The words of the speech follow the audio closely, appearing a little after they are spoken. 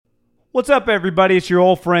What's up, everybody? It's your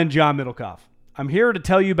old friend, John Middlecoff. I'm here to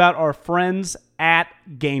tell you about our friends at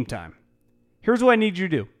Game Time. Here's what I need you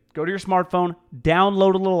to do. Go to your smartphone,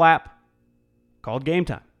 download a little app called Game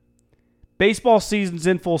Time. Baseball season's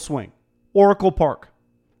in full swing. Oracle Park.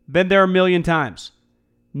 Been there a million times.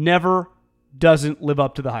 Never doesn't live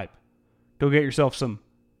up to the hype. Go get yourself some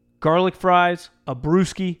garlic fries, a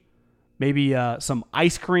brewski, maybe some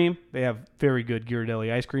ice cream. They have very good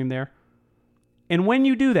Ghirardelli ice cream there. And when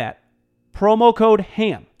you do that, promo code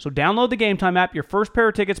HAM. So download the Game Time app. Your first pair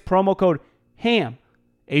of tickets, promo code HAM,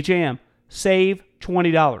 H-A-M, save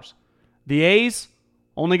 $20. The A's,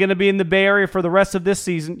 only going to be in the Bay Area for the rest of this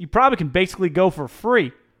season. You probably can basically go for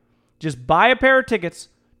free. Just buy a pair of tickets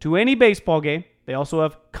to any baseball game. They also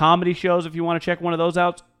have comedy shows if you want to check one of those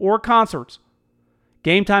out, or concerts.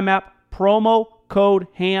 Game Time app, promo code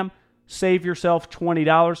HAM, save yourself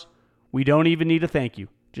 $20. We don't even need a thank you.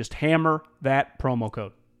 Just hammer that promo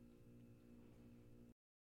code.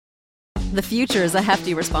 The future is a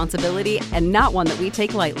hefty responsibility and not one that we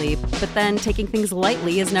take lightly. But then taking things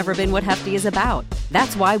lightly has never been what Hefty is about.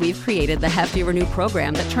 That's why we've created the Hefty Renew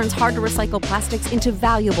program that turns hard-to-recycle plastics into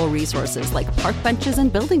valuable resources like park benches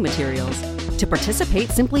and building materials. To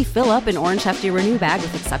participate, simply fill up an orange Hefty Renew bag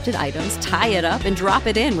with accepted items, tie it up, and drop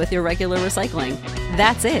it in with your regular recycling.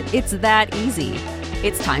 That's it. It's that easy.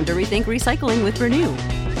 It's time to rethink recycling with Renew.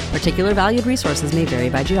 Particular valued resources may vary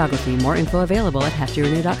by geography. More info available at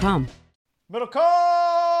heftyrenew.com.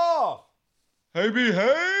 Middlecoff! Hey,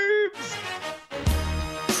 behaves!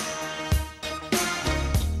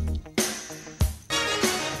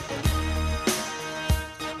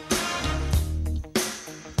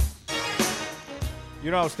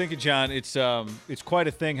 You know, I was thinking, John, it's quite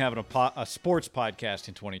a thing having a sports podcast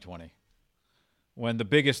in 2020. When the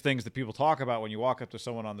biggest things that people talk about when you walk up to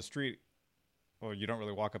someone on the street, or you don't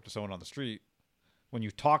really walk up to someone on the street, when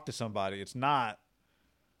you talk to somebody, it's not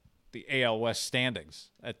the AL West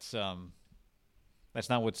standings. That's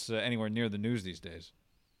not what's anywhere near the news these days.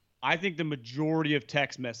 I think the majority of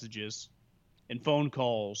text messages and phone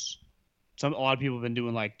calls, a lot of people have been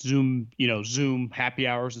doing like Zoom happy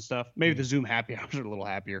hours and stuff. Maybe the Zoom happy hours are a little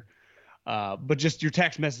happier. But just your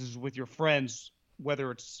text messages with your friends, whether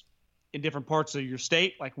it's in different parts of your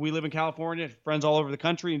state, like we live in California, friends all over the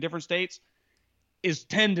country in different states, is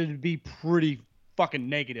tended to be pretty fucking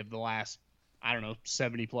negative the last,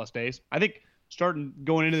 70 plus days. I think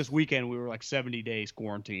going into this weekend, we were like 70 days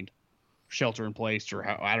quarantined, shelter in place, or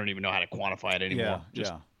I don't even know how to quantify it anymore.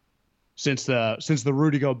 Yeah. Since the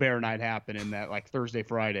Rudy Gobert night happened in that like Thursday,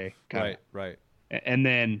 Friday. Right. And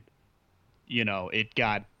then, it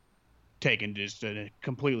got taken just in a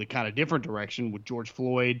completely kind of different direction with George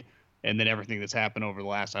Floyd and then everything that's happened over the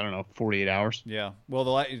last, 48 hours. Yeah.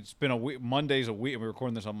 Well, it's been a week. Monday's a week. We're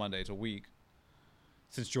recording this on Monday. It's a week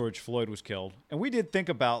since George Floyd was killed. And we did think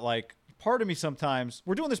about, like, part of me sometimes,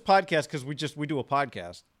 we're doing this podcast because we do a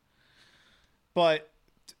podcast. But,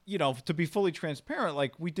 to be fully transparent,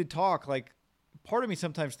 like, we did talk, like, part of me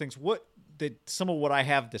sometimes thinks some of what I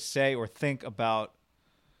have to say or think about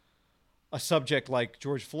a subject like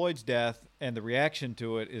George Floyd's death and the reaction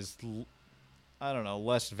to it is,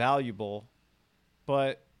 less valuable.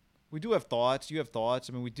 But we do have thoughts. You have thoughts.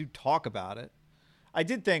 I mean, we do talk about it. I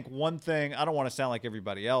did think one thing, I don't want to sound like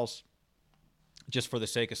everybody else just for the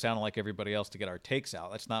sake of sounding like everybody else to get our takes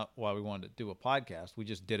out. That's not why we wanted to do a podcast. We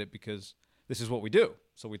just did it because this is what we do.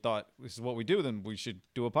 So we thought, this is what we do, then we should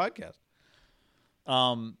do a podcast.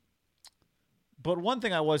 But one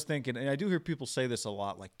thing I was thinking, and I do hear people say this a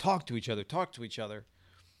lot, like talk to each other,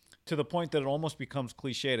 to the point that it almost becomes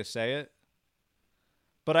cliche to say it.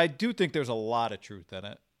 But I do think there's a lot of truth in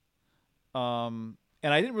it.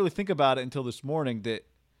 And I didn't really think about it until this morning that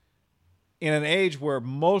in an age where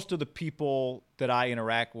most of the people that I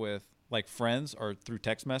interact with, like friends, are through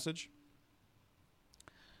text message,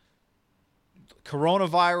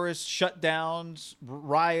 coronavirus, shutdowns,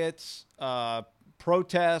 riots,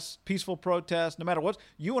 protests, peaceful protests, no matter what,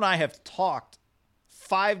 you and I have talked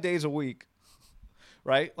 5 days a week,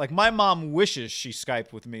 right? Like my mom wishes she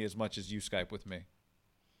Skyped with me as much as you Skype with me.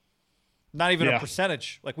 Not even a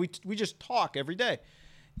percentage. Like we just talk every day.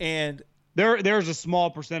 And there's a small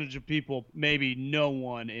percentage of people, maybe no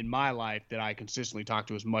one in my life that I consistently talk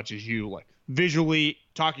to as much as you, like visually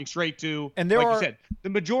talking straight to. And you said, the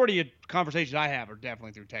majority of conversations I have are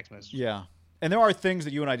definitely through text messages. Yeah. And there are things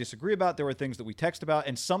that you and I disagree about. There are things that we text about.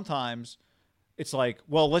 And sometimes it's like,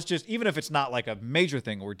 well, let's just, even if it's not like a major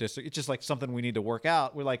thing it's just like something we need to work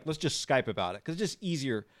out. We're like, let's just Skype about it because it's just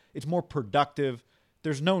easier. It's more productive.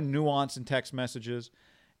 There's no nuance in text messages.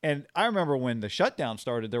 And I remember when the shutdown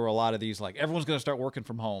started, there were a lot of these, like, everyone's going to start working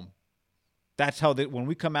from home. That's how when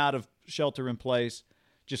we come out of shelter in place.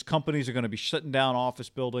 Just companies are going to be shutting down office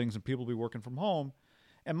buildings and people will be working from home.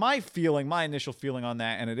 And my initial feeling on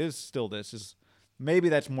that, and it is still this, is maybe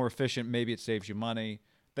that's more efficient. Maybe it saves you money.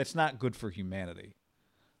 That's not good for humanity.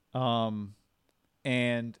 And,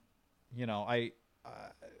 you know,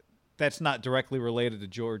 that's not directly related to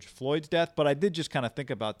George Floyd's death, but I did just kind of think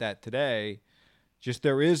about that today. Just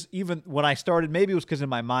there is, even when I started, maybe it was because in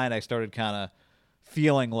my mind I started kind of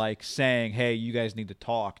feeling like saying, hey, you guys need to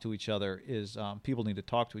talk to each other people need to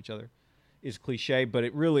talk to each other is cliche, but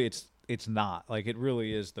it really, it's not. Like, it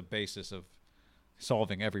really is the basis of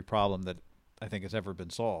solving every problem that I think has ever been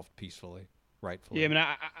solved peacefully, rightfully.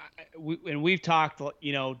 Yeah, I mean, we've talked,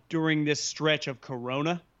 you know, during this stretch of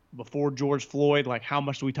Corona before George Floyd, like how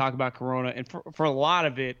much do we talk about Corona? And for a lot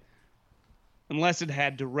of it, unless it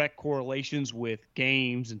had direct correlations with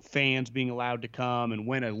games and fans being allowed to come and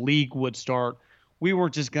when a league would start, we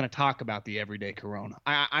weren't just going to talk about the everyday Corona.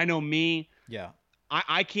 I know me. Yeah.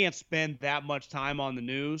 I can't spend that much time on the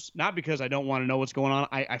news, not because I don't want to know what's going on.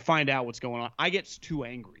 I find out what's going on. I get too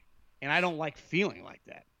angry, and I don't like feeling like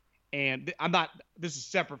that. And this is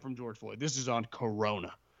separate from George Floyd. This is on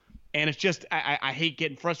Corona. And it's just, I hate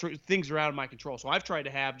getting frustrated. Things are out of my control. So I've tried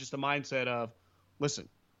to have just a mindset of, listen,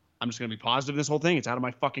 I'm just going to be positive in this whole thing. It's out of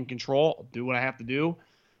my fucking control. I'll do what I have to do.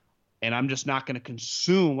 And I'm just not going to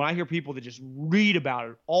consume. When I hear people that just read about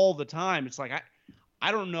it all the time, it's like,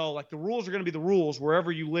 I don't know. Like, the rules are going to be the rules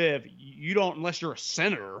wherever you live. You don't, unless you're a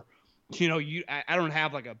senator, you know, I don't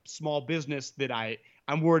have like a small business that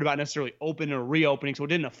I'm worried about necessarily opening or reopening. So it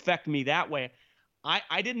didn't affect me that way.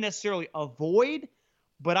 I didn't necessarily avoid,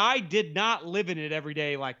 but I did not live in it every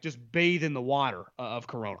day, like just bathe in the water of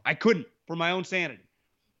Corona. I couldn't, for my own sanity.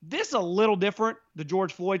 This is a little different, the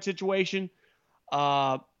George Floyd situation.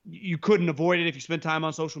 You couldn't avoid it if you spent time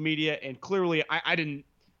on social media. And clearly I didn't.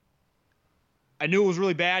 I knew it was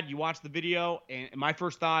really bad. You watch the video, and my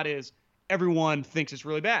first thought is everyone thinks it's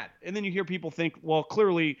really bad. And then you hear people think, well,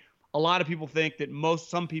 clearly a lot of people think that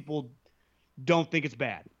some people don't think it's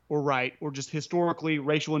bad or right, or just historically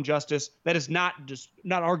racial injustice. That is not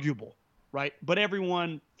arguable, right? But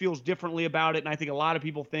everyone feels differently about it. And I think a lot of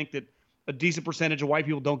people think that a decent percentage of white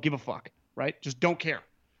people don't give a fuck, right? Just don't care.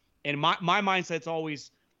 And my mindset's always,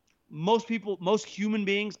 most human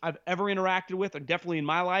beings I've ever interacted with, or definitely in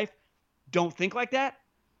my life, don't think like that.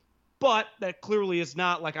 But that clearly is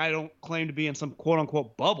not like I don't claim to be in some quote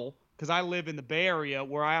unquote bubble, because I live in the Bay Area,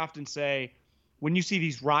 where I often say, when you see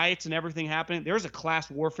these riots and everything happening, there's a class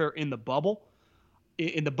warfare in the bubble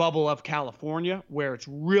of California, where it's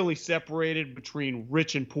really separated between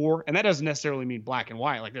rich and poor. And that doesn't necessarily mean black and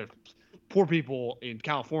white. Like, poor people in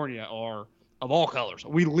California are of all colors.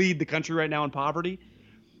 We lead the country right now in poverty.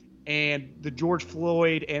 And the George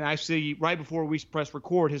Floyd, and I see right before we press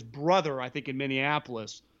record, his brother, I think in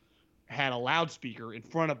Minneapolis, had a loudspeaker in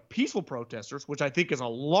front of peaceful protesters, which I think is a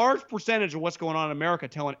large percentage of what's going on in America,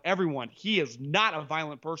 telling everyone he is not a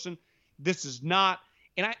violent person. This is not.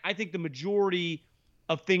 And I think the majority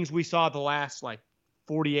of things we saw the last like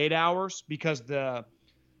 48 hours, because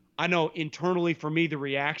I know internally for me, the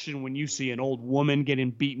reaction when you see an old woman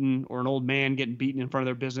getting beaten or an old man getting beaten in front of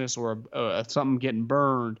their business, or something getting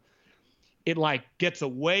burned, it like gets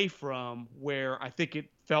away from where I think it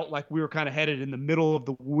felt like we were kind of headed in the middle of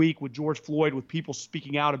the week with George Floyd, with people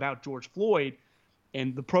speaking out about George Floyd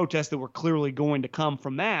and the protests that were clearly going to come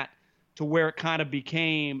from that, to where it kind of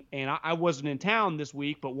became, and I wasn't in town this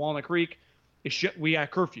week, but Walnut Creek, we had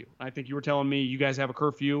curfew. I think you were telling me you guys have a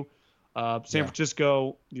curfew. San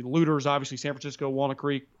Francisco, the looters, obviously San Francisco, Walnut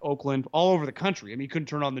Creek, Oakland, all over the country. I mean, you couldn't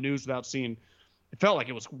turn on the news without seeing, it felt like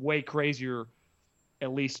it was way crazier,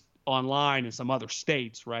 at least online, in some other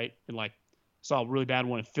states, right? And like, saw a really bad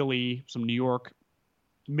one in Philly, some New York,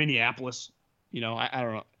 Minneapolis, you know, I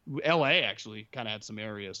don't know, LA actually kind of had some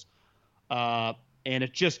areas. And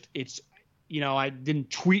it's, you know, I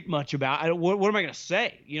didn't tweet much about it. What am I going to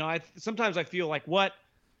say? You know, sometimes I feel like, what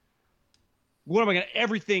am I going to,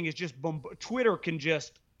 everything is just, Twitter can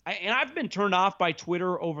just, and I've been turned off by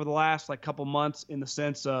Twitter over the last like couple months, in the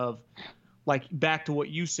sense of, like, back to what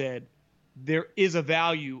you said, there is a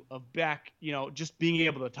value of back, you know, just being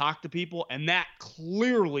able to talk to people. And that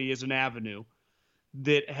clearly is an avenue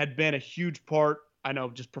that had been a huge part, I know,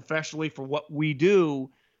 just professionally for what we do,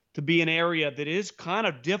 to be an area that is kind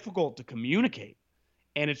of difficult to communicate.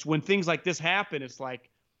 And it's when things like this happen, it's like,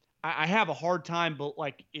 I have a hard time, but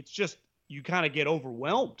like, it's just, you kind of get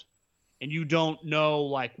overwhelmed and you don't know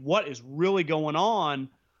like what is really going on.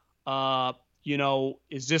 You know,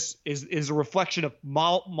 is a reflection of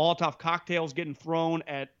Molotov cocktails getting thrown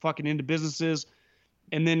at fucking into businesses.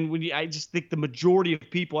 And then I just think the majority of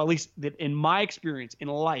people, at least that in my experience in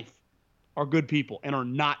life, are good people and are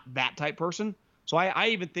not that type person. So I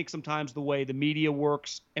even think sometimes the way the media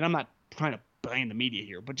works, and I'm not trying to blame the media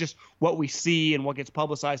here, but just what we see and what gets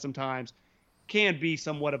publicized sometimes can be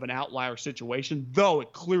somewhat of an outlier situation, though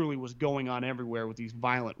it clearly was going on everywhere with these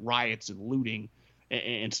violent riots and looting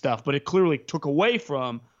and stuff. But it clearly took away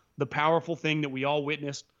from the powerful thing that we all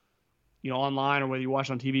witnessed, online or whether you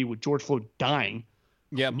watch on TV with George Floyd dying.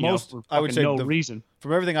 Yeah, For I would say no reason.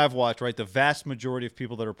 From everything I've watched, right, the vast majority of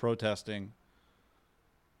people that are protesting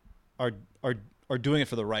are doing it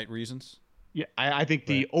for the right reasons. Yeah, I think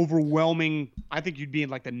the overwhelming. I think you'd be in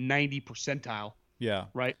like the 90 percentile. Yeah.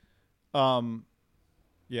 Right.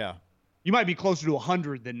 Yeah. You might be closer to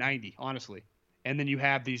 100 than 90, honestly. And then you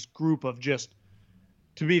have these group of just.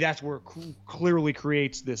 To me, that's where it clearly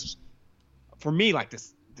creates this. For me, like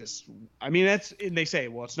this. I mean, and they say,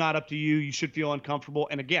 well, it's not up to you. You should feel uncomfortable.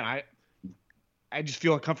 And again, I just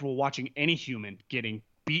feel uncomfortable watching any human getting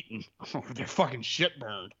beaten or their fucking shit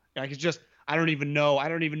burned. Like, it's just, I don't even know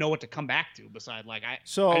what to come back to beside like, I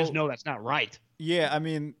just know that's not right. Yeah. I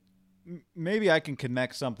mean, maybe I can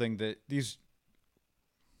connect something that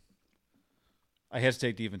I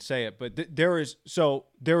hesitate to even say it, but there is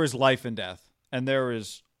life and death, and there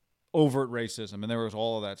is overt racism, and there is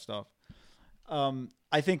all of that stuff.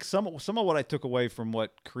 I think some of what I took away from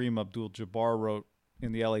what Kareem Abdul-Jabbar wrote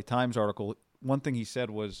in the LA Times article, one thing he said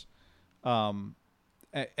was,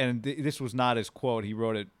 this was not his quote. He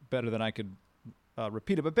wrote it better than I could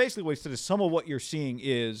repeat it. But basically, what he said is some of what you're seeing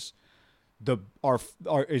is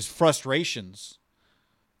is frustrations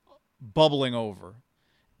bubbling over.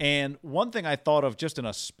 And one thing I thought of just in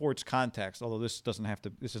a sports context, although this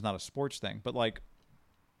is not a sports thing, but like,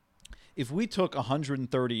 if we took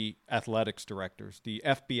 130 athletics directors, the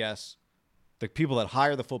FBS, the people that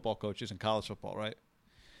hire the football coaches in college football, right?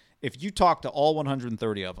 If you talk to all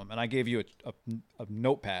 130 of them, and I gave you a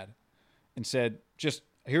notepad and said, just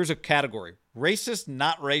here's a category, racist,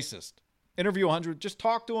 not racist. Interview 100, just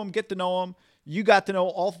talk to them, get to know them. You got to know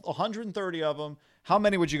all 130 of them. How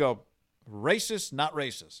many would you go, racist, not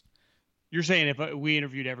racist? You're saying if we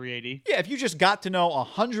interviewed every AD? Yeah, if you just got to know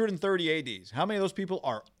 130 ADs, how many of those people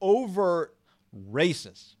are overt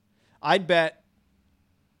racist? I'd bet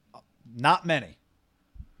not many.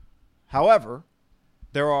 However,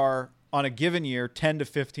 there are, on a given year, 10 to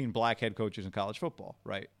 15 black head coaches in college football,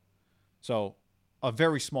 right? So a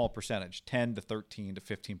very small percentage, 10 to 13 to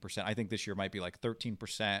 15%. I think this year might be like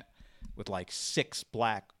 13% with like 6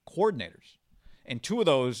 black coordinators. And 2 of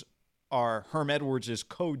those are Herm Edwards'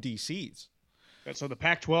 co-DCs. So the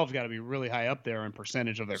Pac-12's got to be really high up there in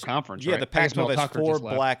percentage of their conference, yeah, right? The Pac-12 has 4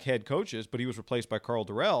 black head coaches, but he was replaced by Carl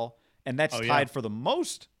Durrell, and that's tied for the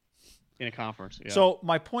most in a conference. Yeah. So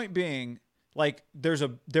my point being, like, there's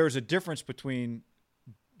a difference between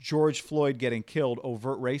George Floyd getting killed,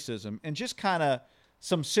 overt racism, and just kind of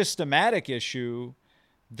some systematic issue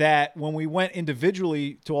that when we went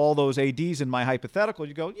individually to all those ADs in my hypothetical,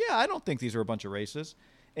 you go, yeah, I don't think these are a bunch of racists.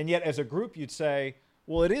 And yet as a group, you'd say,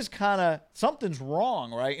 well, it is kind of something's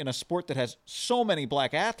wrong, right? In a sport that has so many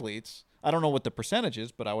black athletes. I don't know what the percentage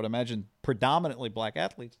is, but I would imagine predominantly black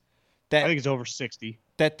athletes. I think it's over 60.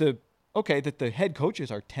 That the head coaches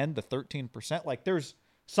are 10 to 13%. Like, there's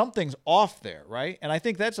something's off there, right? And I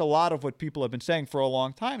think that's a lot of what people have been saying for a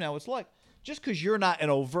long time now. It's like, just because you're not an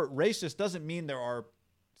overt racist doesn't mean there are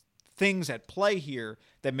things at play here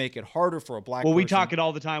that make it harder for a black person. We talk it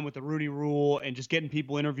all the time with the Rooney Rule and just getting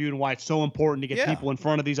people interviewed and why it's so important to get people in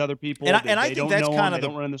front of these other people. And I think that's kind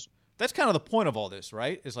of the point of all this,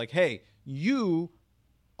 right? Is like, hey, you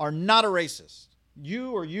are not a racist.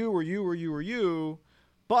 You or you or you or you or you,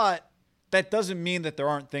 but that doesn't mean that there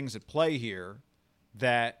aren't things at play here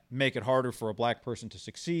that make it harder for a black person to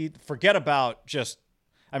succeed. Forget about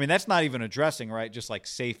that's not even addressing, right? Just like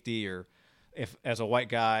safety, or if as a white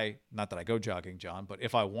guy, not that I go jogging, John, but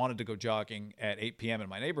if I wanted to go jogging at 8 p.m. in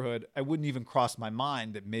my neighborhood, I wouldn't even cross my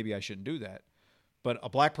mind that maybe I shouldn't do that. But a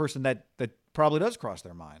black person, that probably does cross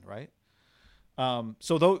their mind, right?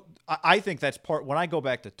 So though I think that's part, when I go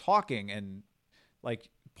back to talking, and like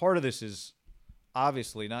part of this is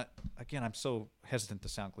obviously not, again, I'm so hesitant to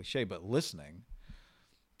sound cliche, but listening.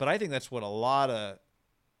 But I think that's what a lot of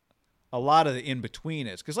the in-between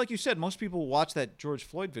is. Because like you said, most people watch that George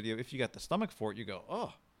Floyd video. If you got the stomach for it, you go,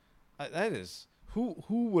 oh, that is, who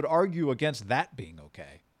would argue against that being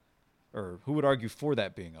okay? Or who would argue for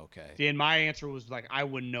that being okay? See, and my answer was like, I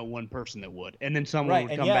wouldn't know one person that would. And then someone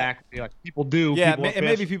would come back and be like, people do. Yeah,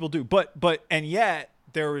 maybe people do. But and yet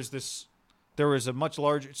there is a much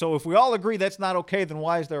larger. So if we all agree that's not okay, then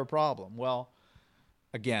why is there a problem? Well,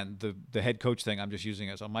 again, the head coach thing I'm just using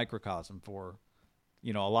as a microcosm for,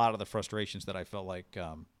 a lot of the frustrations that I felt like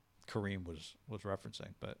Kareem was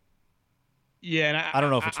referencing. But Yeah, and I don't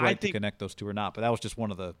know if it's right to think, connect those two or not. But that was just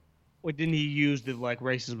one of the. what didn't he use the like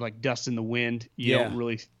racism like dust in the wind? You Yeah. don't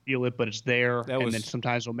really feel it, but it's there. That and was- then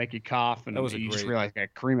sometimes it'll make you cough, and that was a you just great- realize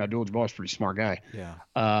that Kareem Abdul-Jabbar is a pretty smart guy. Yeah.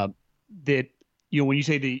 That when you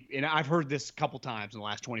say and I've heard this a couple times in the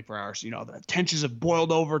last 24 hours, the tensions have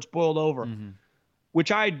boiled over. It's boiled over,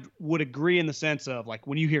 which I would agree in the sense of like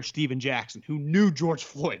when you hear Steven Jackson, who knew George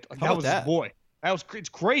Floyd, like How that about was that? his boy. It's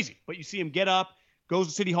crazy. But you see him get up, goes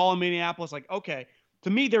to City Hall in Minneapolis, like, okay, to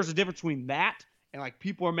me, there's a difference between that and like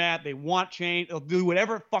people are mad, they want change, they'll do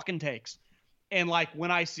whatever it fucking takes. And like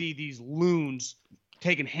when I see these loons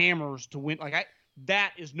taking hammers to win, like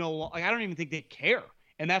that is I don't even think they care.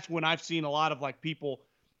 And that's when I've seen a lot of like people.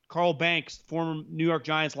 Carl Banks, former New York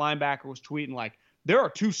Giants linebacker, was tweeting like, there are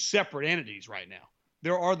two separate entities right now.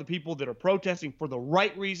 There are the people that are protesting for the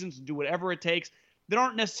right reasons and do whatever it takes that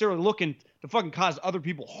aren't necessarily looking to fucking cause other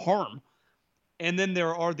people harm. And then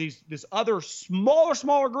there are this other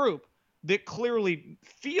smaller group that clearly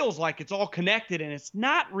feels like it's all connected, and it's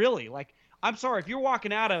not really. Like, I'm sorry, if you're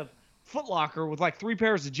walking out of Foot Locker with like 3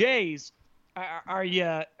 pairs of J's, are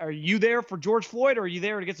you there for George Floyd, or are you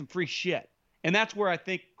there to get some free shit? And that's where I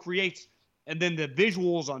think creates, and then the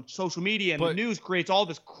visuals on social media and the news creates all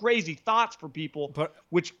this crazy thoughts for people,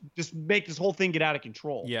 which just make this whole thing get out of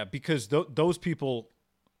control. Yeah, because those people,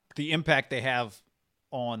 the impact they have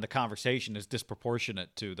on the conversation is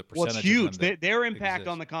disproportionate to the percentage. Well, it's huge. Of them that their impact exist.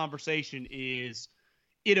 on the conversation is,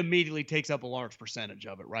 it immediately takes up a large percentage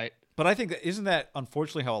of it, right? But I think isn't that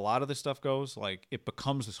unfortunately how a lot of this stuff goes? Like it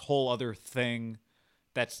becomes this whole other thing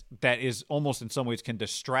that is almost in some ways can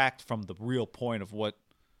distract from the real point of what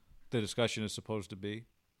the discussion is supposed to be.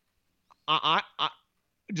 I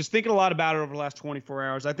just thinking a lot about it over the last 24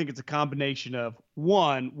 hours. I think it's a combination of,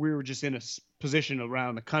 one, we were just in a position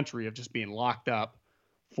around the country of just being locked up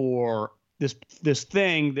for this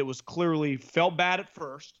thing that was clearly felt bad at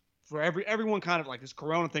first. For everyone, kind of like this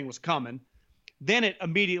Corona thing was coming. Then it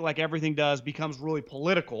immediately, like everything does, becomes really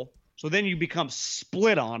political. So then you become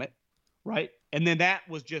split on it, right? And then that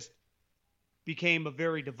was just became a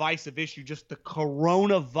very divisive issue, just the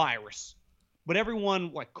coronavirus. But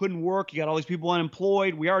everyone like couldn't work. You got all these people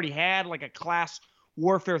unemployed. We already had like a class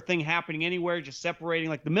warfare thing happening anywhere, just separating.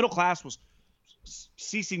 Like the middle class was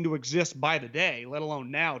ceasing to exist by the day, let alone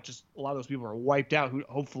now. Just a lot of those people are wiped out. Who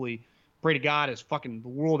hopefully, pray to God, as fucking the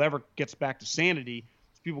world ever gets back to sanity,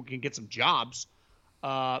 people can get some jobs.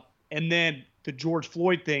 And then the George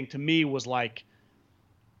Floyd thing to me was like,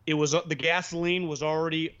 it was the gasoline was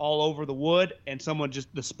already all over the wood, and someone just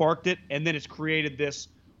sparked it, and then it's created this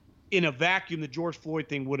in a vacuum. The George Floyd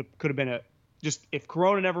thing could have been if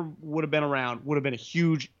Corona never would have been around, would have been a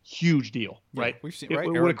huge deal, right? We've seen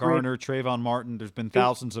Eric Garner, Trayvon Martin. There's been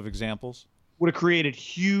thousands of examples. Would have created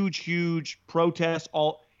huge protests.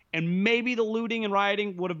 And maybe the looting and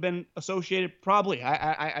rioting would have been associated. Probably,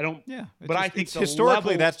 I don't. Yeah, but I think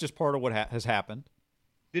historically that's just part of what has happened.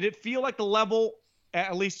 Did it feel like the level?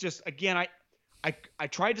 At least, just again, I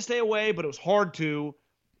tried to stay away, but it was hard to.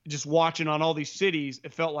 Just watching on all these cities,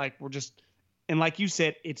 it felt like we're just. And like you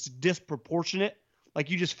said, it's disproportionate. Like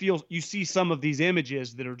you see some of these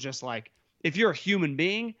images that are just like, if you're a human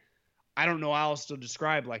being, I don't know how else to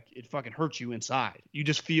describe, like it fucking hurts you inside. You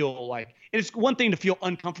just feel like, and it's one thing to feel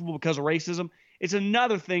uncomfortable because of racism. It's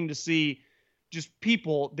another thing to see just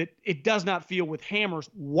people that it does not feel with hammers,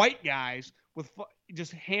 white guys with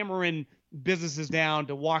just hammering businesses down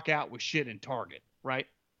to walk out with shit in Target, right?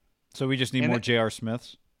 So we just need more J.R.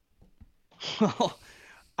 Smiths. Well,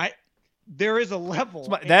 there is a level.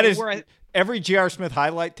 That is every J.R. Smith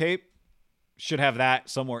highlight tape should have that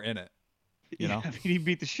somewhere in it. You know, I mean, he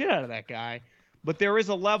beat the shit out of that guy, but there is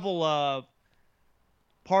a level of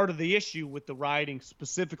part of the issue with the rioting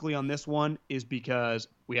specifically on this one is because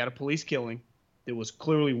we had a police killing. It was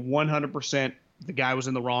clearly 100% the guy was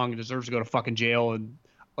in the wrong and deserves to go to fucking jail. And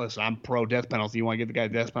listen, I'm pro death penalty. You want to give the guy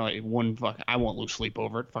the death penalty? I won't lose sleep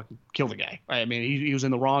over it. Fucking kill the guy. I mean, he was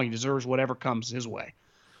in the wrong. He deserves whatever comes his way.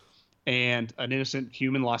 And an innocent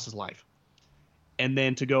human lost his life. And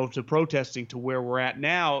then to go to protesting to where we're at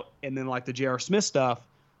now, and then like the J.R. Smith stuff,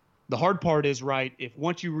 the hard part is, right, if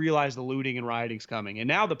once you realize the looting and rioting's coming, and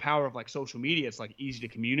now the power of like social media, it's like easy to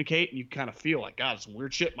communicate, and you kind of feel like, God, some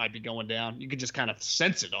weird shit might be going down. You can just kind of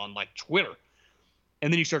sense it on like Twitter.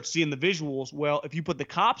 And then you start seeing the visuals. Well, if you put the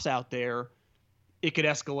cops out there, it could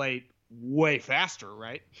escalate way faster,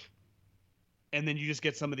 right? And then you just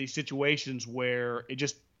get some of these situations where it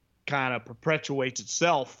just kind of perpetuates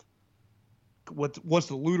itself once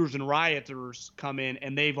the looters and rioters come in,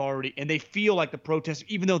 and they feel like the protesters,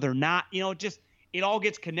 even though they're not, it all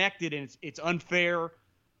gets connected, and it's unfair.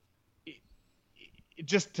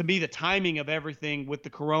 just to me, the timing of everything with the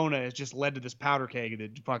corona has just led to this powder keg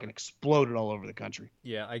that fucking exploded all over the country.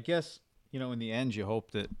 Yeah, I guess, in the end, you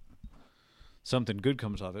hope that something good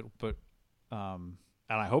comes of it. But, and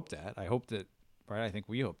I hope that, right? I think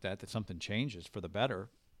we hope that something changes for the better.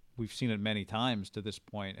 We've seen it many times to this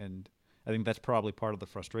point, and I think that's probably part of the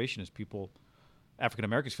frustration is people, African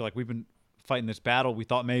Americans, feel like we've been fighting this battle. We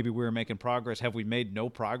thought maybe we were making progress. Have we made no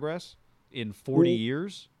progress in 40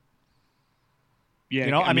 years?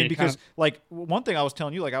 Yeah, I mean because like one thing I was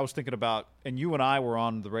telling you, like I was thinking about, and you and I were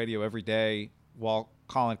on the radio every day while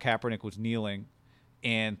Colin Kaepernick was kneeling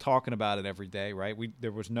and talking about it every day, right?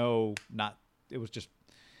 There was it was just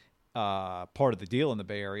part of the deal in the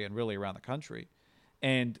Bay Area and really around the country.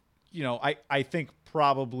 And, I think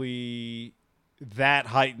probably that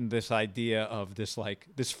heightened this idea of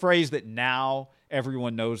this phrase that now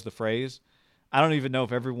everyone knows the phrase. I don't even know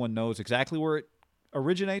if everyone knows exactly where it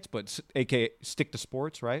originates, but aka stick to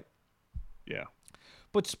sports, right? Yeah.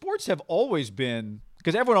 But sports have always been,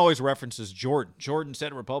 because everyone always references Jordan. Jordan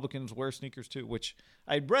said Republicans wear sneakers too, which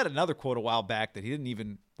I read another quote a while back that he didn't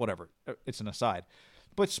even, whatever, it's an aside.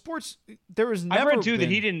 But sports, there has never I read too been, that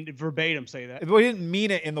he didn't verbatim say that. Well, he didn't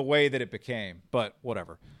mean it in the way that it became, but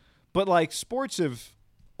whatever. But like sports have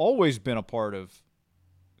always been a part of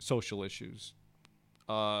social issues.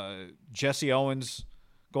 Jesse Owens,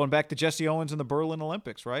 going back to Jesse Owens in the Berlin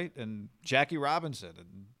Olympics, right? And Jackie Robinson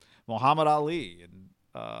and Muhammad Ali and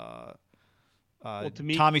to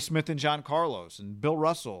me, Tommy Smith and John Carlos and Bill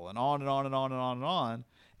Russell and on and on and on and on and on.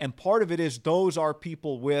 And part of it is those are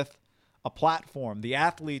people with a platform. The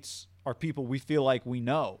athletes are people we feel like we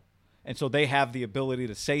know. And so they have the ability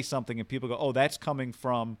to say something and people go, oh, that's coming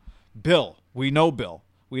from Bill. We know Bill.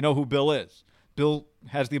 We know who Bill is. Bill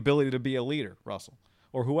has the ability to be a leader, Russell,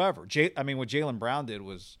 or whoever. What Jaylen Brown did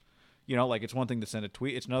was, it's one thing to send a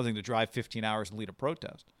tweet. It's another thing to drive 15 hours and lead a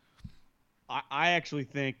protest. I actually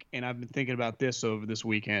think, and I've been thinking about this over this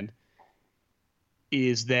weekend,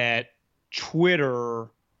 is that Twitter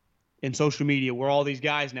and social media, we're all these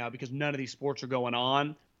guys now because none of these sports are going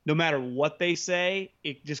on. No matter what they say,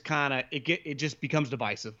 it just it just becomes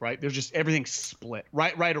divisive, right? There's just everything's split,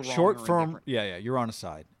 right or wrong. Short firm, yeah, you're on a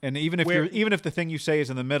side, and even if the thing you say is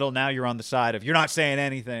in the middle, now you're on the side of you're not saying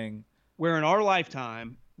anything. Where in our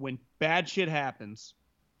lifetime, when bad shit happens,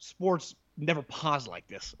 sports never pause like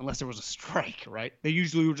this unless there was a strike, right? They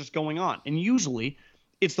usually were just going on, and usually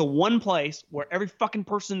it's the one place where every fucking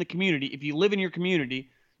person in the community, if you live in your community,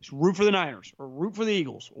 just root for the Niners or root for the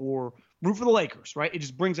Eagles or root for the Lakers, right? It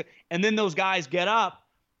just brings it. And then those guys get up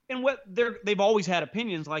and they've always had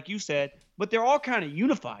opinions, like you said, but they're all kind of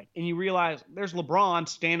unified. And you realize there's LeBron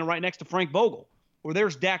standing right next to Frank Vogel, or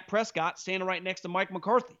there's Dak Prescott standing right next to Mike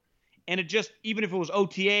McCarthy. And it just, even if it was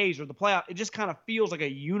OTAs or the playoff, it just kind of feels like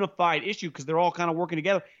a unified issue because they're all kind of working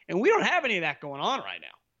together. And we don't have any of that going on right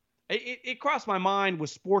now. It crossed my mind with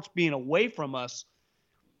sports being away from us.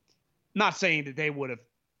 Not saying that they would have,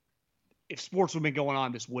 if sports would have been going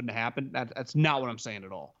on, this wouldn't have happened. That's not what I'm saying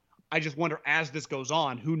at all. I just wonder, as this goes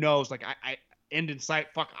on, who knows? Like, I end in sight.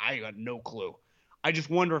 Fuck, I got no clue. I just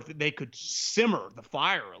wonder if they could simmer the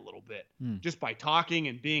fire a little bit just by talking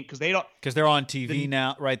and being, because they're on TV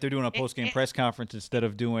now, right? They're doing a post-game press conference instead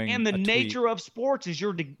of doing. And the nature of sports is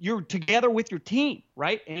you're together with your team,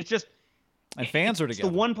 right? And it's just, and fans are together.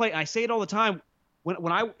 It's the one play. I say it all the time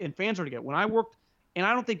and fans are together. When I worked, and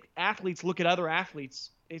I don't think athletes look at other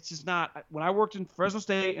athletes. It's just not. When I worked in Fresno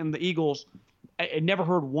State and the Eagles, I never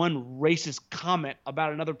heard one racist comment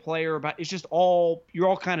about another player. It's just you're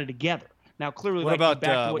all kind of together. Now, clearly, what about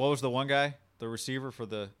what was the one guy, the receiver for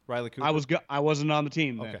the Riley Cooper? I wasn't on the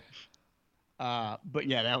team then. Okay. But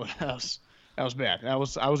yeah, that was bad. I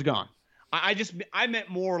was gone. I meant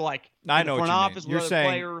more like I know front what you office mean. You're with saying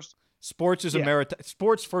players. Sports is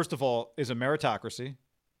sports. First of all, is a meritocracy.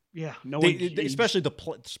 Yeah, especially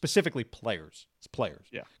specifically players. It's players.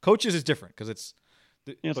 Yeah, coaches is different because it's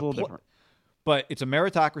a little different. But it's a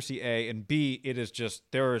meritocracy, A, and B, it is just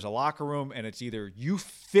there is a locker room, and it's either you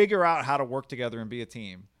figure out how to work together and be a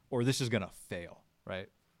team, or this is gonna fail, right?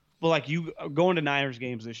 Well, like you going to Niners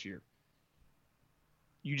games this year,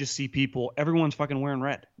 you just see people. Everyone's fucking wearing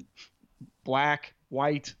red, black,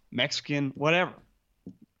 white, Mexican, whatever,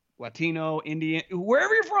 Latino, Indian,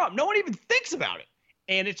 wherever you're from. No one even thinks about it.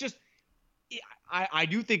 And it's just, I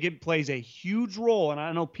do think it plays a huge role. And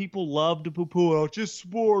I know people love to poo-poo, it's just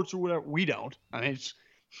sports or whatever. We don't. I mean, it's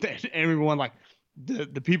everyone, like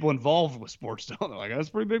the people involved with sports don't. They're like, that's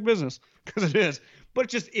pretty big business, because it is.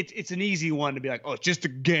 But it's an easy one to be like, oh, it's just a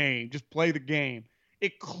game. Just play the game.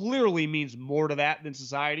 It clearly means more to that than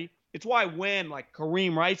society. It's why when like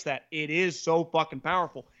Kareem writes that, it is so fucking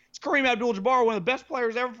powerful. It's Kareem Abdul-Jabbar, one of the best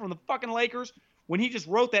players ever from the fucking Lakers. When he just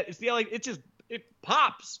wrote that, it's the LA. It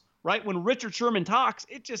pops right when Richard Sherman talks.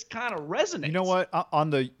 It just kind of resonates. You know what?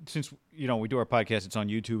 Since we do our podcast, it's on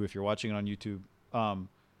YouTube. If you're watching it on YouTube,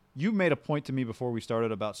 you made a point to me before we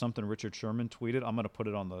started about something Richard Sherman tweeted. I'm going to put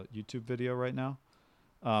it on the YouTube video right now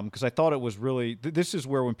because I thought it was really. This is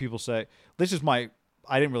where when people say this is my.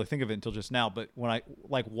 I didn't really think of it until just now, but when I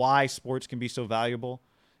like why sports can be so valuable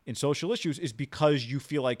in social issues is because you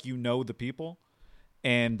feel like you know the people.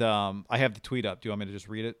 And I have the tweet up. Do you want me to just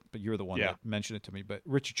read it? But you're the one that mentioned it to me. But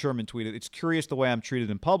Richard Sherman tweeted, "It's curious the way I'm treated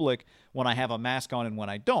in public when I have a mask on and when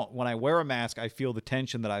I don't. When I wear a mask, I feel the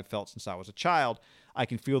tension that I've felt since I was a child. I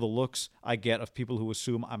can feel the looks I get of people who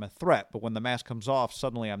assume I'm a threat. But when the mask comes off,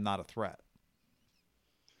 suddenly I'm not a threat."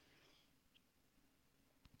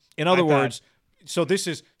 In other words, so this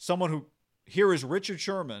is someone who, here is Richard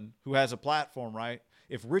Sherman who has a platform, right?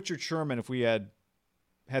 If Richard Sherman, if we had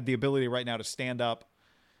the ability right now to stand up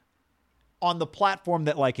on the platform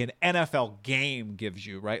that like an NFL game gives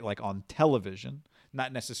you, right? Like on television,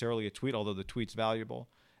 not necessarily a tweet, although the tweet's valuable,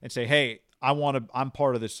 and say, "Hey, I'm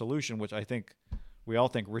part of this solution," which I think we all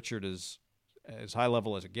think Richard is as high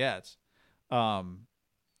level as it gets. Like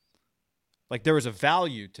there is a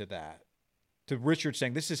value to that, to Richard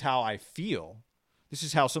saying, "This is how I feel. This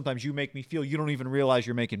is how sometimes you make me feel. You don't even realize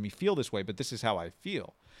you're making me feel this way, but this is how I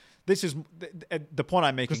feel." This is the point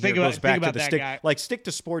I'm making. Here goes back to the stick. Guy. Like stick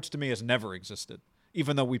to sports to me has never existed,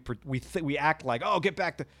 even though we act like get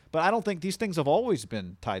back to. But I don't think these things have always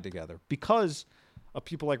been tied together because of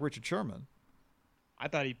people like Richard Sherman. I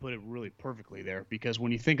thought he put it really perfectly there because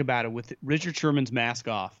when you think about it, with Richard Sherman's mask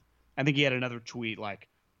off, I think he had another tweet like,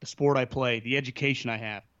 "The sport I play, the education I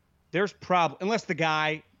have." There's unless the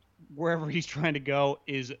guy wherever he's trying to go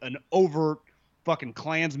is an overt fucking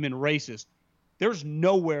Klansman racist. There's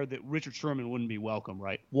nowhere that Richard Sherman wouldn't be welcome,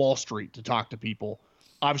 right? Wall Street to talk to people.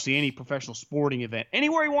 Obviously, any professional sporting event,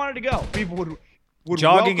 anywhere he wanted to go, people would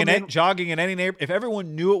jogging in any neighborhood. If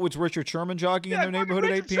everyone knew it was Richard Sherman jogging in their neighborhood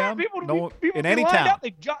at 8 p.m., people in any town,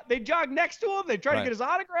 they jog next to him. They try to get his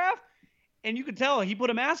autograph, and you could tell he put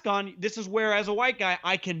a mask on. This is where, as a white guy,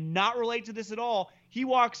 I cannot relate to this at all. He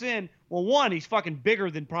walks in. Well, one, he's fucking bigger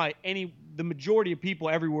than probably the majority of people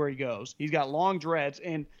everywhere he goes. He's got long dreads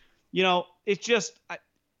and. You know, it's just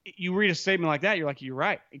you read a statement like that, you're like, you're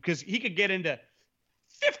right. Because he could get into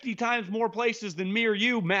 50 times more places than me or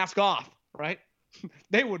you, mask off, right?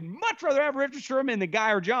 They would much rather have Richard Sherman than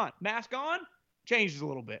Guy or John. Mask on, changes a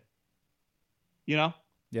little bit. You know?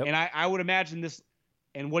 Yep. And I would imagine this,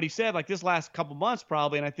 and what he said, like this last couple months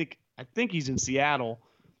probably, and I think he's in Seattle,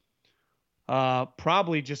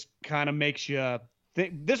 probably just kind of makes you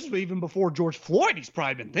think. This is even before George Floyd. He's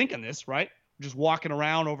probably been thinking this, right? Just walking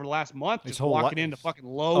around over the last month, just walking into fucking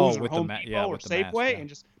Lowe's or Home Depot or Safeway, and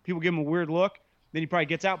just people give him a weird look. Then he probably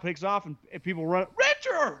gets out, picks off, and people run,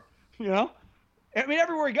 "Richard!" You know? I mean,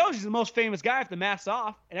 everywhere he goes, he's the most famous guy if the mask's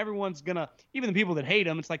off, and everyone's going to, even the people that hate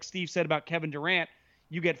him, it's like Steve said about Kevin Durant,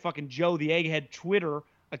 you get fucking Joe the Egghead Twitter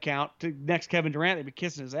account to next Kevin Durant, they'd be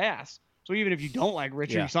kissing his ass. So even if you don't like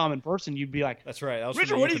Richard, you saw him in person, you'd be like, "That's right. That was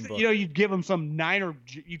Richard, what do you think?" You know, you'd give him some Niner,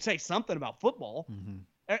 you'd say something about football.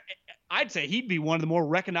 Mm-hmm. I'd say he'd be one of the more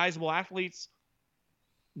recognizable athletes,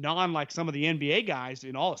 like some of the NBA guys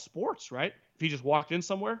in all of sports, right? If he just walked in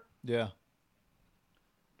somewhere. Yeah.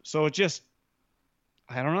 So it just,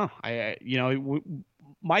 I don't know.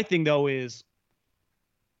 My thing though is,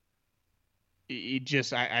 it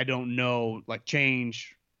just, I don't know, like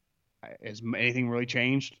change, has anything really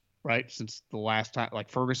changed, right? Since the last time, like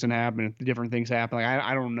Ferguson happened, different things happened. Like,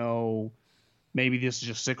 I don't know. Maybe this is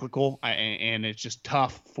just cyclical, and it's just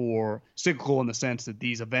tough for cyclical in the sense that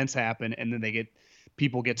these events happen, and then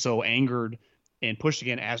people get so angered and pushed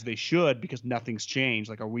again as they should because nothing's changed.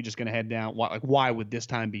 Like, are we just going to head down? Why would this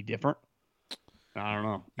time be different? I don't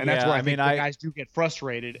know. And that's where I think the guys do get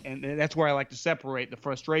frustrated, and that's where I like to separate the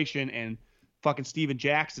frustration and fucking Steven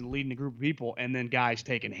Jackson leading a group of people, and then guys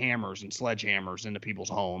taking hammers and sledgehammers into people's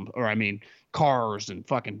homes, or cars and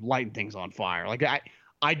fucking lighting things on fire. Like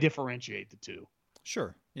I differentiate the two.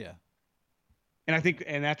 Sure. Yeah.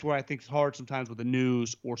 And that's where I think it's hard sometimes with the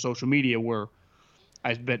news or social media, where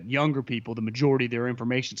I bet younger people, the majority of their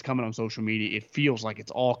information is coming on social media. It feels like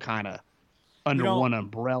it's all kind of under one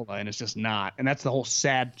umbrella, and it's just not. And that's the whole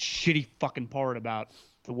sad, shitty fucking part about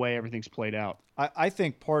the way everything's played out. I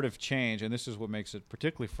think part of change, and this is what makes it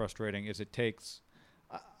particularly frustrating, is it takes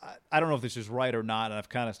 – I don't know if this is right or not, and I've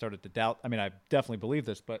kind of started to doubt. I mean, I definitely believe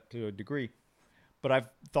this, but to a degree – but I've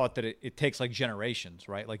thought that it takes like generations,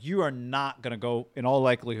 right? Like you are not going to go, in all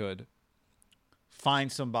likelihood,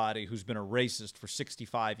 find somebody who's been a racist for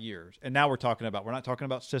 65 years. And now we're not talking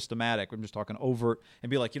about systematic. I'm just talking overt and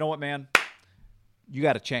be like, you know what, man, you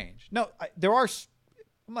got to change. No,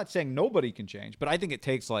 I'm not saying nobody can change, but I think it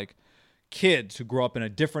takes like kids who grow up in a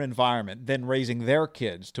different environment then raising their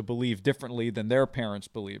kids to believe differently than their parents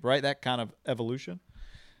believe, right? That kind of evolution.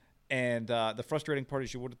 And the frustrating part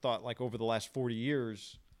is you would have thought like over the last 40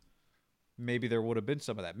 years, maybe there would have been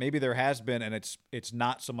some of that. Maybe there has been, and it's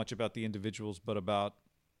not so much about the individuals, but about,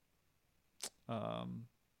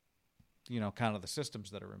 kind of the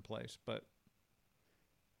systems that are in place. But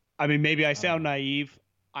I mean, maybe I sound naive.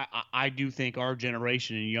 I do think our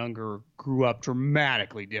generation and younger grew up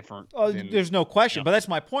dramatically different. There's no question. But that's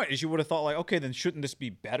my point, is you would have thought like, okay, then shouldn't this be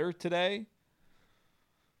better today?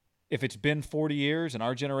 If it's been 40 years and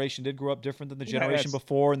our generation did grow up different than the generation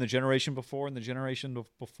before and the generation before and the generation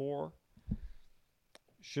before,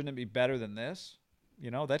 shouldn't it be better than this?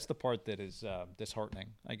 That's the part that is disheartening,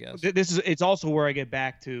 I guess. It's also where I get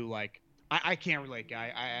back to like, I can't relate,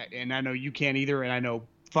 guy. And I know you can't either. And I know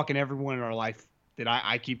fucking everyone in our life that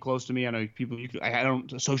I keep close to me. I know people I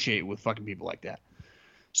don't associate with fucking people like that.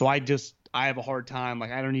 So I have a hard time.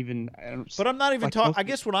 Like I don't. But I'm not even like, talking. I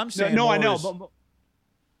guess what I'm saying. No, I know. But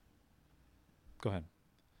go ahead.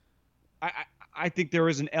 I think there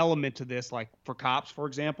is an element to this, like for cops, for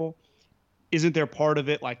example. Isn't there part of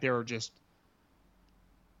it like there are just?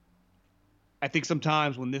 I think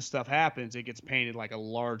sometimes when this stuff happens, it gets painted like a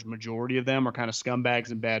large majority of them are kind of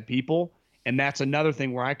scumbags and bad people. And that's another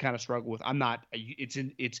thing where I kind of struggle with.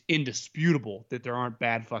 It's indisputable that there aren't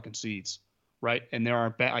bad fucking seeds, right? And there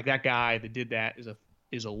aren't bad, like that guy that did that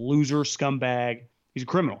is a loser, scumbag. He's a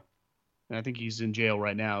criminal. And I think he's in jail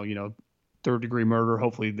right now, third degree murder.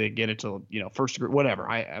 Hopefully they get it to, first degree, whatever.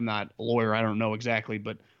 I'm not a lawyer. I don't know exactly,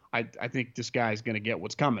 but I think this guy's going to get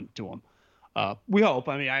what's coming to him. We hope.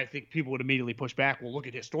 I mean, I think people would immediately push back. Well, look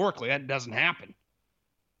at historically, that doesn't happen.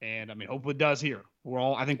 And I mean, hopefully it does here.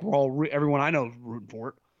 Everyone I know is rooting for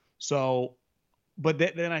it. So, but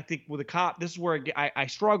then I think with a cop, this is where I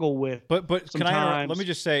struggle with. But can I? Let me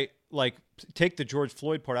just say, like, take the George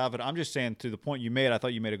Floyd part out of it. I'm just saying to the point you made. I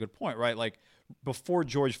thought you made a good point, right? Like before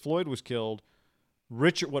George Floyd was killed,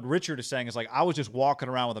 what Richard is saying is like, I was just walking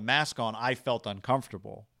around with a mask on. I felt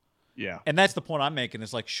uncomfortable. Yeah. And that's the point I'm making.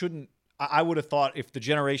 Is like, I would have thought if the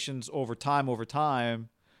generations over time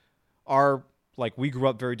are like we grew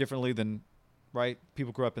up very differently than, right?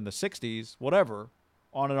 People grew up in the 60s, whatever,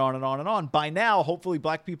 on and on and on and on. By now, hopefully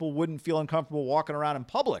black people wouldn't feel uncomfortable walking around in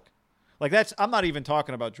public. Like I'm not even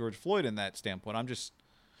talking about George Floyd in that standpoint. I'm just,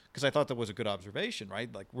 because I thought that was a good observation,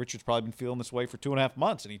 right? Like Richard's probably been feeling this way for 2.5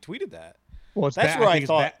 months and he tweeted that. Well, that's where I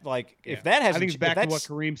thought, like, yeah. If that hasn't, I think it's back to what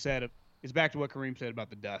Kareem said. It's back to what Kareem said about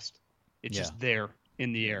the dust. It's just there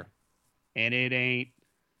in the air. And it ain't,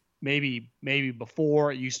 maybe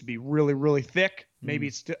before it used to be really, really thick. Maybe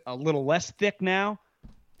it's a little less thick now.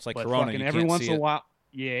 It's like Corona. Every once in a while,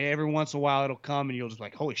 every once in a while it'll come and you'll just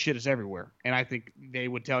like, holy shit, it's everywhere. And I think they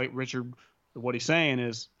would tell you, Richard, what he's saying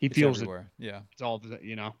is it's feels everywhere. Yeah, it's all,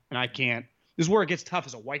 and I can't. This is where it gets tough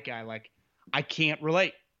as a white guy. Like I can't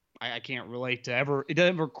relate. I can't relate to ever. It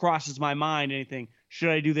never crosses my mind anything. Should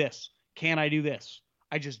I do this? Can I do this?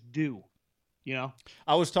 I just do.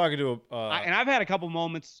 I was talking to and I've had a couple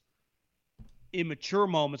moments, immature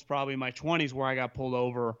moments, probably in my 20s, where I got pulled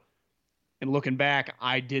over, and looking back,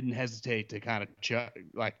 I didn't hesitate to kind of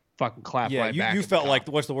like fucking clap right back. You felt like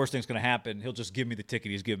what's the worst thing's going to happen? He'll just give me the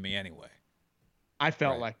ticket he's giving me anyway. I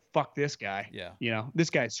felt like fuck this guy. Yeah.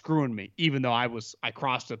 This guy's screwing me, even though I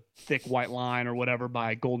crossed a thick white line or whatever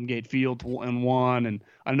by Golden Gate Field and one, and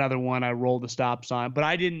another one I rolled the stop sign, but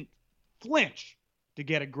I didn't flinch to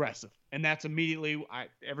get aggressive. And that's immediately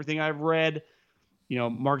everything I've read,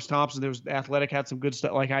 Marcus Thompson, Athletic had some good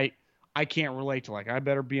stuff. Like I can't relate to, like, I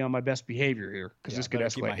better be on my best behavior here because this could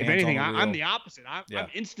escalate. If anything, I'm the opposite. I'm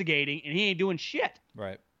instigating and he ain't doing shit.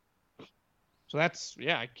 Right. So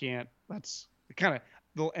I can't, that's kind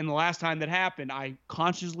of, and the last time that happened, I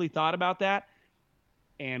consciously thought about that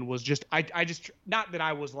and was just, I just, not that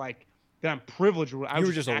I was like, that I'm privileged. You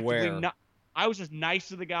were just aware. I was just nice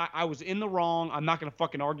to the guy. I was in the wrong. I'm not going to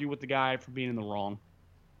fucking argue with the guy for being in the wrong.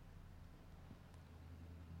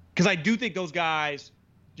 Because I do think those guys,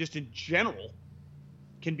 just in general,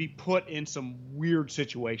 can be put in some weird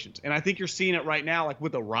situations. And I think you're seeing it right now, like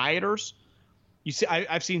with the rioters. You see,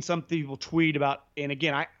 I've seen some people tweet about, and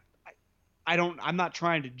again, I'm not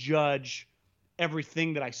trying to judge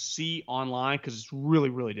everything that I see online because it's really,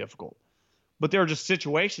 really difficult. But there are just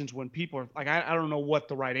situations when people are like, I don't know what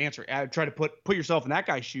the right answer. I try to put yourself in that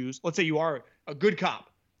guy's shoes. Let's say you are a good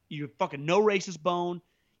cop. You fucking no racist bone.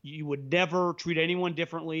 You would never treat anyone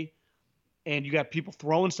differently. and you got people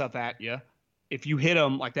throwing stuff at you. If you hit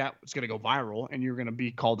them like that, it's going to go viral, and you're going to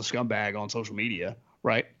be called a scumbag on social media,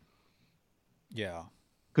 right? Yeah.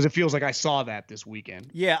 Because it feels like I saw that this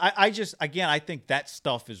weekend. Yeah, I just, again, I think that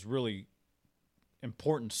stuff is really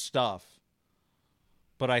important stuff,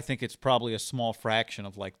 but I think it's probably a small fraction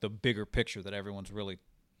of like the bigger picture that everyone's really.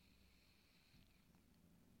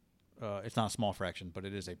 It's not a small fraction, but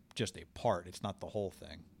it is just a part. It's not the whole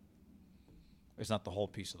thing. It's not the whole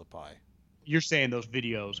piece of the pie. You're saying those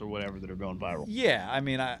videos or whatever that are going viral. Yeah, I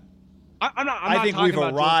mean, I'm I not think talking we've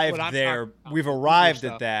about arrived there. We've arrived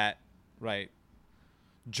at that, right?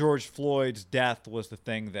 George Floyd's death was the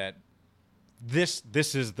thing that this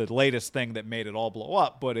is the latest thing that made it all blow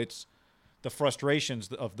up, but it's the frustrations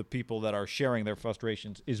of the people that are sharing their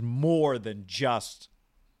frustrations is more than just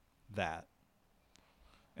that.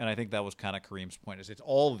 And I think that was kind of Kareem's point, is it's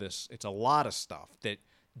all this, it's a lot of stuff that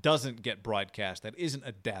doesn't get broadcast, that isn't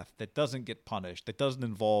a death, that doesn't get punished, that doesn't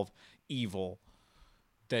involve evil,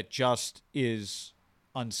 that just is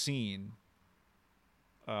unseen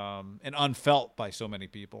and unfelt by so many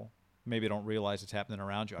people. Maybe don't realize it's happening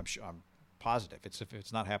around you. I'm positive. If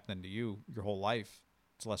it's not happening to you your whole life,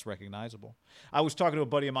 it's less recognizable. I was talking to a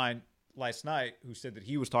buddy of mine last night who said that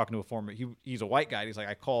he was talking to a former, he's a white guy. He's like,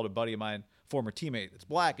 I called a buddy of mine, former teammate that's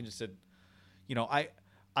black, and just said, you know,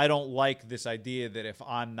 I don't like this idea that if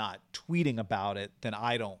I'm not tweeting about it, then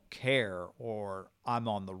I don't care or I'm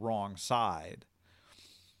on the wrong side.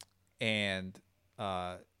 And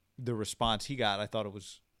the response he got, I thought it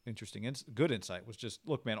was interesting, good insight, was just,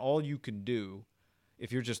 look, man, all you can do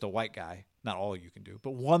if you're just a white guy, not all you can do,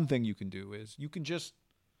 but one thing you can do is you can just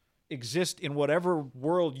exist in whatever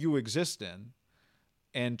world you exist in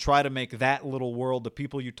and try to make that little world, the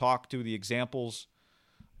people you talk to, the examples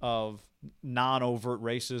of non-overt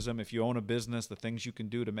racism, if you own a business, the things you can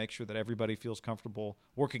do to make sure that everybody feels comfortable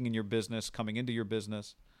working in your business, coming into your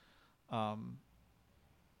business.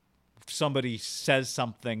 If somebody says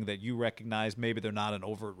something that you recognize, maybe they're not an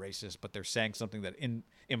overt racist, but they're saying something that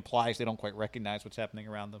implies they don't quite recognize what's happening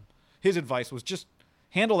around them. His advice was just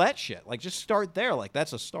handle that shit. Like, just start there. Like,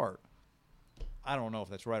 that's a start. I don't know if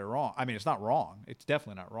that's right or wrong. I mean, it's not wrong. It's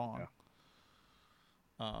definitely not wrong.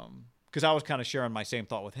 Yeah. Because I was kind of sharing my same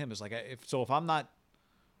thought with him. Is like, if I'm not,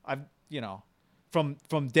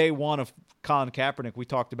 from day one of Colin Kaepernick, we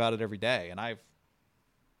talked about it every day, and I've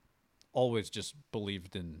always just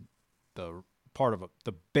believed in the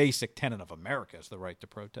basic tenet of America is the right to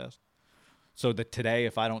protest. So that today,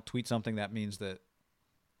 if I don't tweet something, that means that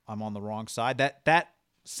I'm on the wrong side. That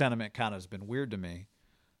sentiment kind of has been weird to me.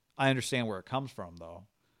 I understand where it comes from, though,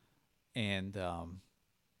 and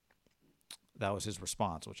that was his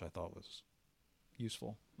response, which I thought was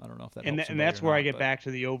useful. I don't know if that helps. And that's where I get back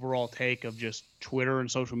to the overall take of just Twitter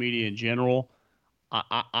and social media in general.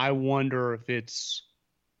 I wonder if it's.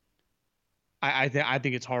 I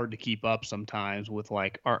think it's hard to keep up sometimes with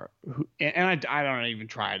like I don't even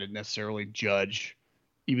try to necessarily judge,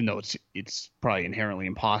 even though it's probably inherently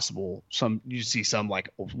impossible. You see some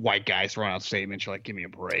like white guys throwing out statements, you're like, give me a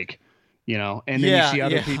break, you know. And then you see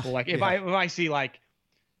other people like if I see like,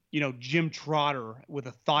 you know, Jim Trotter with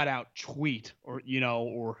a thought out tweet or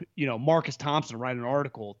Marcus Thompson write an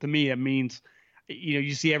article, to me it means, you know,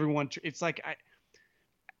 you see everyone. It's like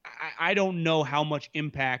I don't know how much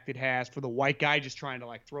impact it has for the white guy just trying to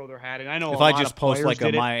like throw their hat in. I know if I just post like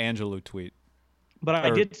a Maya Angelou tweet, but I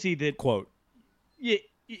did see that quote. Yeah,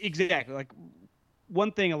 exactly. Like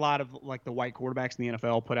one thing, a lot of like the white quarterbacks in the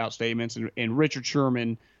NFL put out statements, and Richard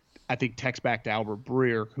Sherman, I think, texts back to Albert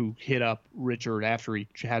Breer, who hit up Richard after he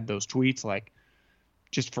had those tweets, like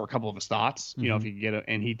just for a couple of his thoughts, you know, if he could get it,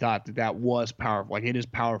 and he thought that was powerful. Like it is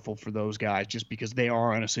powerful for those guys just because they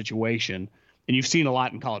are in a situation. And you've seen a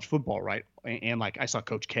lot in college football, right? And like I saw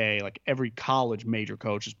Coach K, like every college major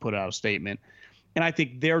coach has put out a statement. And I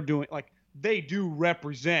think they're doing, like, they do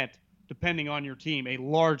represent, depending on your team,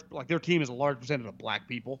 their team is a large percentage of black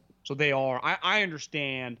people. So they are. I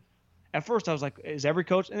understand. At first I was like, is every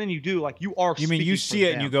coach? And then you do, like, you are. You mean you see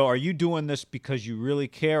it and you go, are you doing this because you really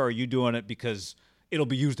care, or are you doing it because it'll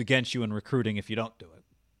be used against you in recruiting if you don't do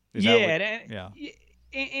it? Yeah.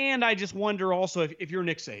 And I just wonder also if you're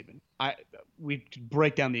Nick Saban, we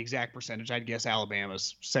break down the exact percentage. I'd guess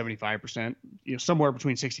Alabama's 75%, you know, somewhere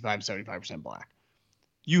between 65 and 75% black.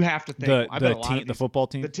 You have to think the football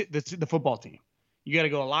team, the football team. You got to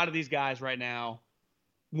go. A lot of these guys right now.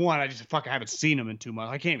 One, I haven't seen them in 2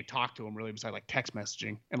 months. I can't even talk to them really besides like text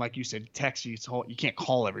messaging. And like you said, you can't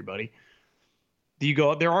call everybody.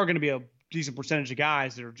 There are going to be a decent percentage of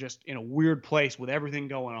guys that are just in a weird place with everything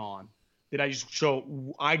going on. That I just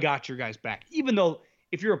show, I got your guys back. Even though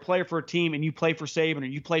if you're a player for a team and you play for Saban or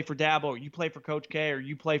you play for Dabo or you play for Coach K or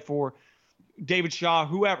you play for David Shaw,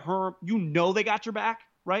 whoever, they got your back,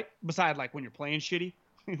 right? Besides, like, when you're playing shitty,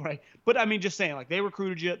 right? But, I mean, just saying, like, they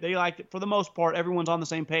recruited you. They liked it. For the most part, everyone's on the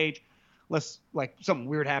same page. Unless, like, something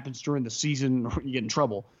weird happens during the season or you get in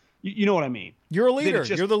trouble. You know what I mean? You're a leader.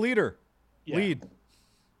 You're the leader. Yeah. Lead.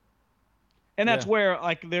 And that's where,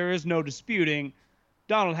 like, there is no disputing.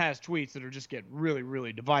 Donald has tweets that are just get really,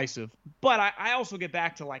 really divisive. But I also get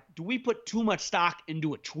back to, like, do we put too much stock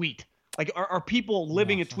into a tweet? Like, are people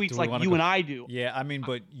living in tweets like you and I do? Yeah, I mean,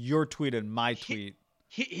 but your tweet and my tweet.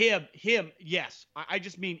 Him, yes. I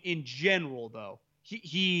just mean in general, though.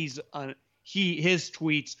 His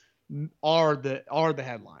tweets are the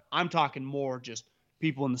headline. I'm talking more just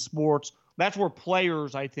people in the sports. That's where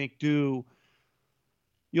players, I think, do.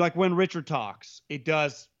 Like when Richard talks, it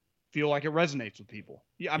does feel like it resonates with people.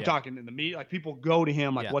 Yeah, I'm talking in the media. Like, people go to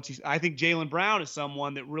him, like, I think Jaylen Brown is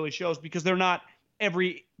someone that really shows, because they're not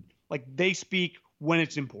they speak when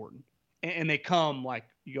it's important. And they come, like,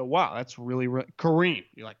 you go, wow, that's really Kareem.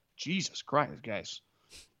 You're like, Jesus Christ, guys.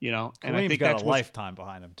 You know? And I Kareem's think got that's a lifetime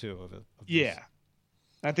behind him, too. Yeah.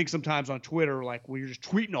 I think sometimes on Twitter, like, where you're just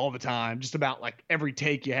tweeting all the time, just about, like, every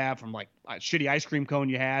take you have, from, like, a shitty ice cream cone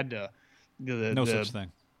you had to no such thing.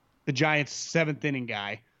 The Giants' seventh inning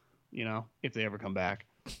guy, you know, if they ever come back.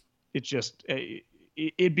 It's just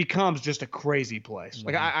it becomes just a crazy place. Mm-hmm.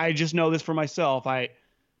 Like, I just know this for myself. I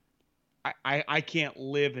can't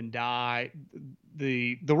live and die.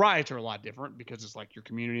 The riots are a lot different because it's like your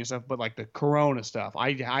community and stuff, but like the Corona stuff,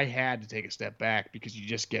 I had to take a step back because you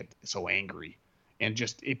just get so angry. And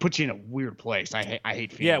just, it puts you in a weird place. I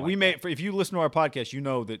hate feeling. Yeah, if you listen to our podcast, you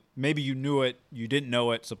know that maybe you knew it, you didn't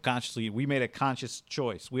know it subconsciously. We made a conscious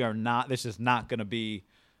choice. This is not going to be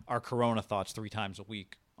our Corona thoughts 3 times a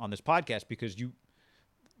week on this podcast, because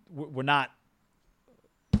we're not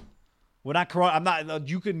Corona.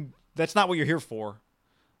 That's not what you're here for.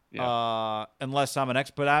 Yeah. Unless I'm an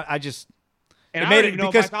expert. I just. And I don't even know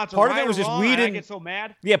if my thoughts are right or wrong, I get so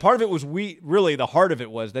mad. Yeah, part of it was the heart of it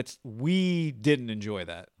was we didn't enjoy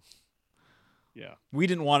that. Yeah. We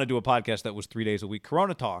didn't want to do a podcast that was 3 days a week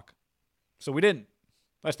Corona talk. So we didn't.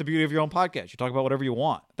 That's the beauty of your own podcast. You talk about whatever you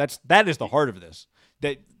want. That is the heart of this.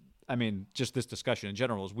 Just this discussion in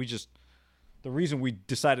general is the reason we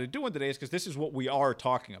decided to do it today is because this is what we are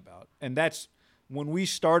talking about. And that's when we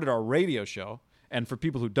started our radio show. And for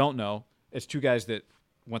people who don't know, it's 2 guys that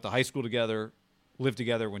went to high school together, lived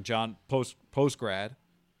together when John post-grad,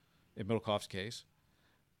 in Middlecoff's case.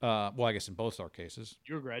 I guess in both our cases.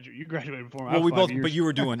 You graduated before me. Well, we both, but you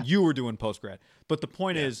were doing post-grad. But the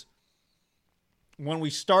point is, when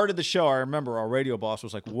we started the show, I remember our radio boss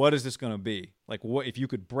was like, "What is this going to be? Like, what if you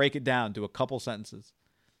could break it down to a couple sentences?"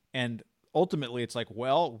 And ultimately, it's like,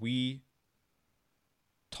 well, we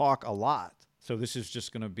talk a lot, so this is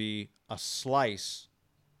just going to be a slice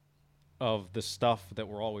of the stuff that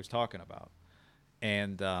we're always talking about.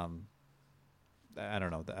 And I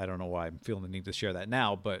don't know. I don't know why I'm feeling the need to share that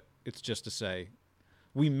now, but it's just to say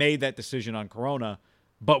we made that decision on Corona,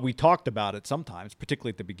 but we talked about it sometimes,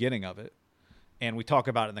 particularly at the beginning of it, and we talk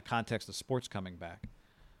about it in the context of sports coming back.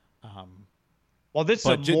 While this is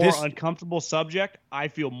a more uncomfortable subject, I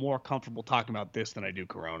feel more comfortable talking about this than I do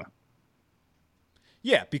Corona.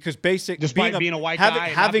 Yeah, because despite being a white guy,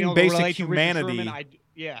 having basic humanity,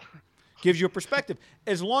 Sherman, gives you a perspective.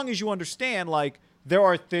 As long as you understand, like, there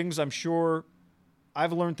are things, I'm sure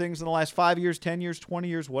I've learned things in the last 5 years, 10 years, 20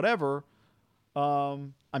 years, whatever.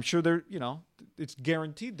 I'm sure it's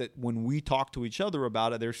guaranteed that when we talk to each other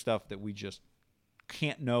about it, there's stuff that we just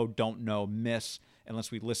can't know, don't know, miss,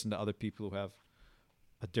 unless we listen to other people who have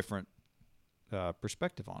a different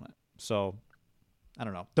perspective on it. So I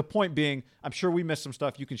don't know. The point being, I'm sure we missed some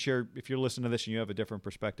stuff. You can share, if you're listening to this and you have a different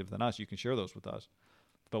perspective than us, you can share those with us.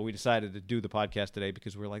 But we decided to do the podcast today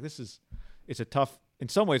because we're like, in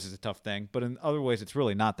some ways it's a tough thing, but in other ways it's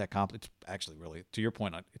really not that complicated. It's actually really, to your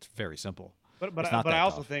point, it's very simple. But I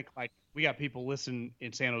also think, like, we got people listening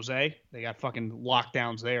in San Jose. They got fucking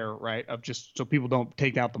lockdowns there, right? Of just so people don't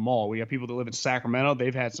take out the mall. We got people that live in Sacramento.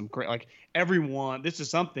 They've had some everyone. This is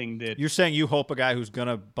something that you're saying. You hope a guy who's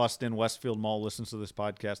gonna bust in Westfield Mall listens to this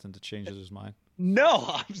podcast and changes his mind. No,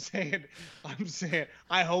 I'm saying.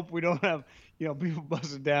 I hope we don't have people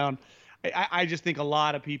busting down. I just think a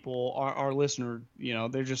lot of people, our listener,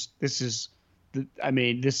 they're just. This is.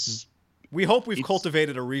 We hope we've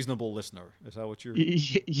cultivated a reasonable listener. Is that what you're?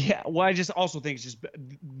 Yeah. Well, I just also think it's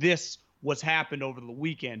just what's happened over the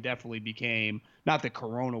weekend definitely became, not that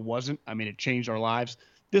Corona wasn't. I mean, it changed our lives.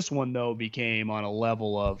 This one, though, became on a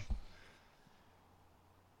level of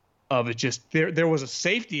of it. Just there was a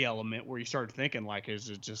safety element where you started thinking like, is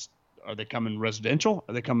it just, are they coming residential?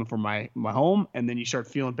 Are they coming from my home? And then you start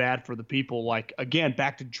feeling bad for the people. Like, again,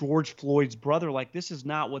 back to George Floyd's brother. Like, this is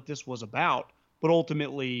not what this was about. But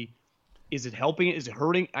ultimately, is it helping it? Is it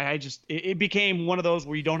hurting? It became one of those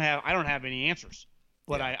where I don't have any answers.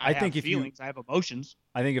 But Yeah. I think have feelings. I have emotions.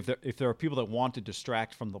 I think if there are people that want to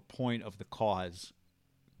distract from the point of the cause,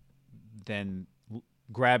 then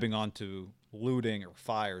grabbing onto looting or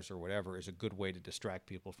fires or whatever is a good way to distract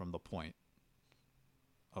people from the point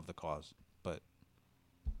of the cause. But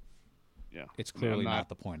Yeah, it's clearly not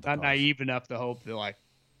the point of the not cause. naive enough to hope that like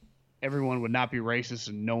everyone would not be racist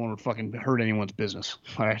and no one would fucking hurt anyone's business.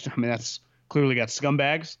 All right, I mean that's clearly got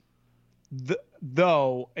scumbags.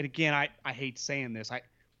 Though, and again, I hate saying this.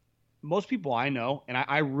 Most people I know, and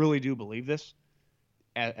I really do believe this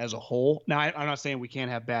as a whole. Now, I'm not saying we can't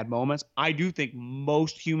have bad moments. I do think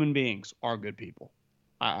most human beings are good people.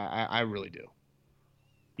 I really do.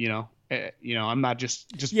 I'm not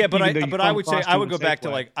just yeah, but I would say I would go back to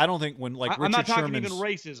way. like I don't think when like Richard I'm not talking Sherman's, even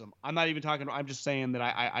racism. I'm not even talking. I'm just saying that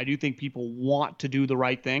I do think people want to do the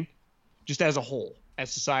right thing, just as a whole,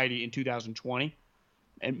 as society in 2020.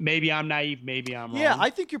 And maybe I'm naive, maybe I'm wrong. Yeah,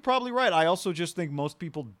 I think you're probably right. I also just think most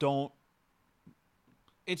people don't.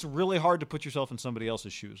 It's really hard to put yourself in somebody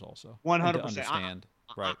else's shoes. Also, 100%. Understand,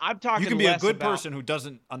 right? I'm talking. You can be a good about, person who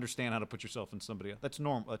doesn't understand how to put yourself in somebody else. That's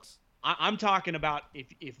normal. I'm talking about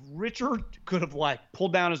if Richard could have like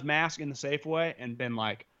pulled down his mask in the Safeway and been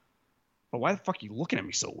like, "But why the fuck are you looking at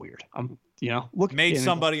me so weird?" Look. Made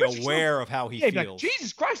somebody aware of how he feels. Like,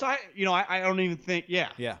 Jesus Christ, I don't even think. Yeah.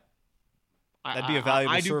 Yeah. That'd be a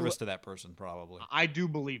valuable service to that person, probably. I do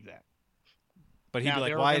believe that. But he'd be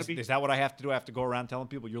like, "Why is that what I have to do? I have to go around telling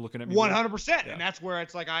people you're looking at me?" 100%, and that's where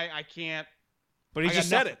it's like I can't. But he just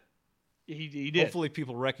said it. He did. Hopefully,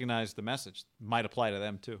 people recognize the message. Might apply to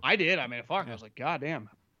them too. I did. I mean, fuck. I was like, God damn.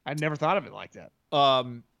 I'd never thought of it like that.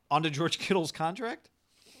 On to George Kittle's contract.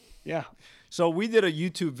 Yeah. So we did a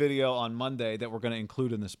YouTube video on Monday that we're going to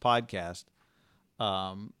include in this podcast.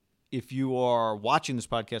 If you are watching this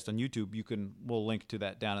podcast on YouTube, we'll link to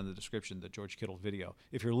that down in the description, the George Kittle video.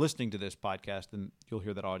 If you're listening to this podcast, then you'll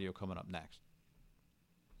hear that audio coming up next.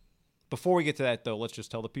 Before we get to that, though, let's just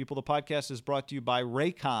tell the people the podcast is brought to you by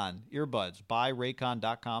Raycon earbuds. Buy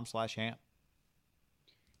raycon.com/ham.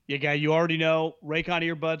 Yeah, guy, you already know Raycon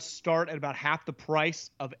earbuds start at about half the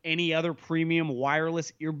price of any other premium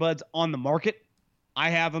wireless earbuds on the market. I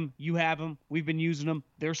have them. You have them. We've been using them.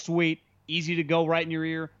 They're sweet. Easy to go right in your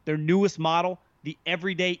ear. Their newest model, the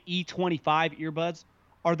Everyday E25 earbuds,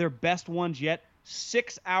 are their best ones yet.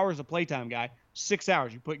 6 hours of playtime, guy. 6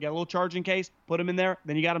 hours. You get a little charging case, put them in there,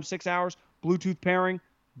 then you got them 6 hours. Bluetooth pairing,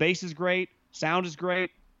 bass is great, sound is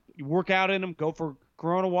great. You work out in them, go for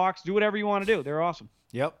Corona walks, do whatever you want to do. They're awesome.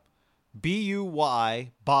 Yep.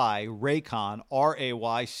 BUY by Raycon,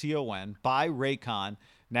 RAYCON, by Raycon.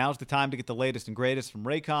 Now's the time to get the latest and greatest from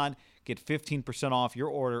Raycon. Get 15% off your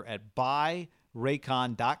order at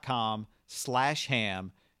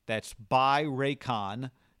buyraycon.com/ham. That's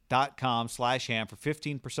buyraycon.com/ham for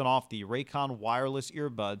 15% off the Raycon wireless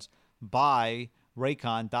earbuds.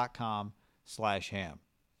 Buyraycon.com/ham.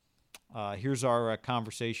 Here's our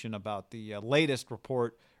conversation about the latest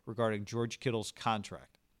report regarding George Kittle's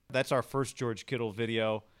contract. That's our first George Kittle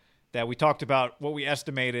video that we talked about what we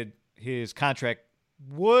estimated his contract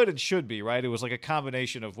would and should be, right? It was like a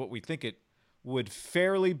combination of what we think it would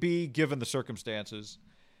fairly be given the circumstances.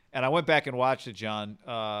 And I went back and watched it, John.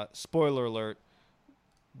 Spoiler alert.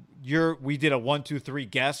 We did a 1, 2, 3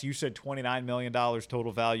 guess. You said $29 million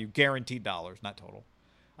total value, guaranteed dollars, not total.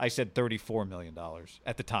 I said $34 million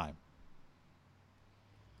at the time.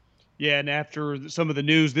 Yeah, and after some of the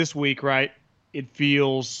news this week, right, it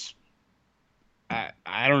feels,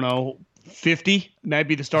 I don't know, 50 might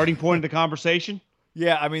be the starting point of the conversation.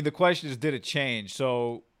 Yeah, I mean, the question is, did it change?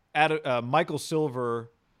 So Michael Silver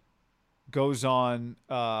goes on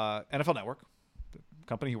NFL Network, the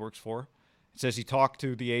company he works for. It says he talked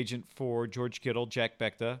to the agent for George Kittle, Jack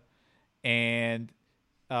Becta, and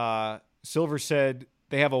Silver said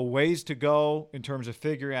they have a ways to go in terms of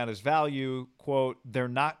figuring out his value. Quote, they're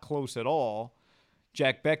not close at all.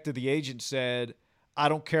 Jack Becta, the agent, said, I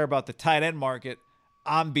don't care about the tight end market.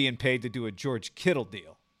 I'm being paid to do a George Kittle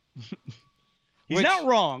deal. He's not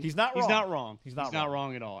wrong. He's not wrong. He's not wrong. He's not wrong.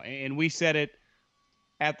 wrong at all. And we said it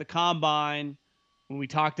at the Combine when we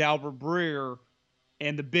talked to Albert Breer,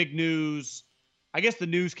 and the big news, I guess the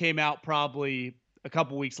news came out probably a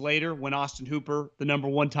couple weeks later when Austin Hooper, the number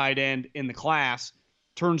 1 tight end in the class,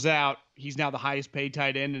 turns out he's now the highest paid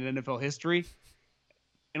tight end in NFL history.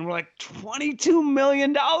 And we're like, $22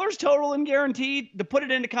 million total and guaranteed. To put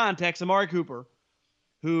it into context, Amari Cooper,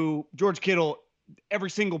 who George Kittle, every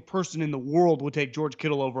single person in the world would take George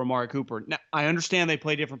Kittle over Amari Cooper. Now, I understand they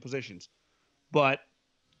play different positions, but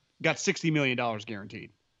got $60 million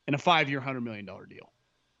guaranteed in a 5-year, $100 million deal.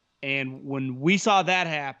 And when we saw that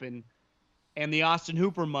happen and the Austin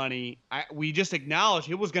Hooper money, we just acknowledged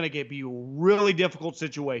it was going to be a really difficult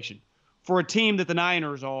situation for a team that the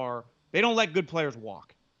Niners are. They don't let good players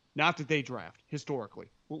walk. Not that they draft, historically.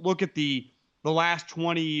 Look at the last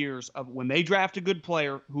 20 years of when they draft a good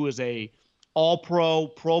player who is a all-pro,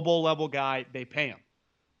 Pro Bowl level guy, they pay him.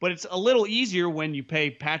 But it's a little easier when you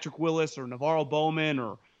pay Patrick Willis or Navarro Bowman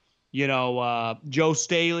or, Joe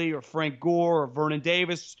Staley or Frank Gore or Vernon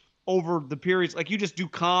Davis over the periods. Like, you just do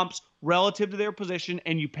comps relative to their position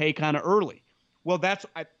and you pay kind of early. Well,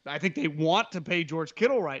 I think they want to pay George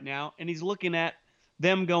Kittle right now, and he's looking at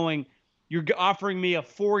them going, you're offering me a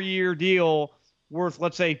 4-year deal worth,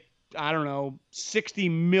 let's say, I don't know, $60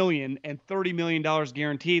 million and $30 million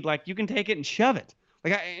guaranteed. Like, you can take it and shove it.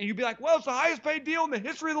 And you'd be like, well, it's the highest paid deal in the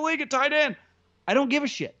history of the league at tight end. I don't give a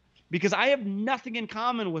shit because I have nothing in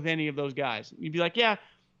common with any of those guys. You'd be like, yeah,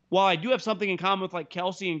 while I do have something in common with like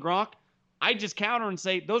Kelsey and Gronk, I just counter and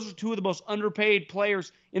say those are two of the most underpaid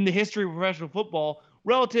players in the history of professional football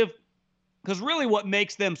relative, because really what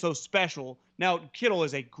makes them so special. Now, Kittle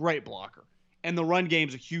is a great blocker, and the run game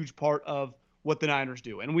is a huge part of what the Niners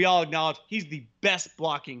do. And we all acknowledge he's the best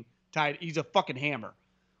blocking tight. He's a fucking hammer.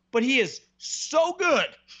 But he is so good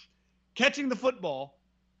catching the football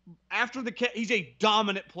after the catch. He's a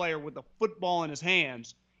dominant player with the football in his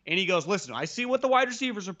hands. And he goes, listen, I see what the wide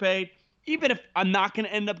receivers are paid. Even if I'm not going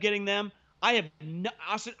to end up getting them, I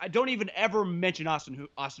don't even ever mention Austin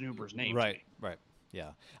Hooper's name. Right.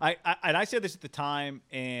 Yeah. I said this at the time,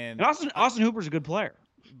 and Austin Hooper's a good player.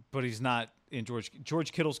 But he's not in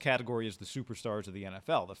George Kittle's category is the superstars of the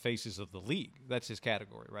NFL, the faces of the league. That's his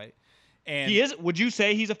category, right? And he is. Would you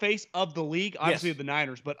say he's a face of the league? Obviously, yes. of the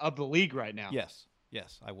Niners, but of the league right now. Yes,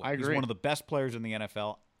 I would. I agree. He's one of the best players in the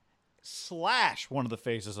NFL / one of the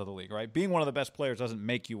faces of the league, right? Being one of the best players doesn't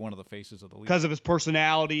make you one of the faces of the league. Because of his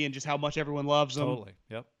personality and just how much everyone loves him. Totally,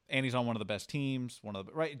 yep. And he's on one of the best teams,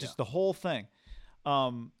 just the whole thing.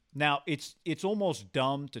 Now, it's almost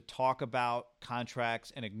dumb to talk about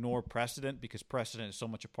contracts and ignore precedent because precedent is so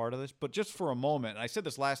much a part of this. But just for a moment, and I said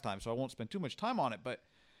this last time, so I won't spend too much time on it, but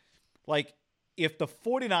like if the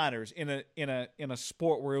 49ers in a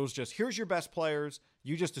sport where it was just, here's your best players,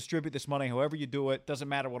 you just distribute this money however you do it, doesn't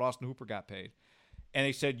matter what Austin Hooper got paid. And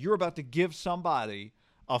they said, you're about to give somebody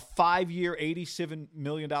a 5-year, $87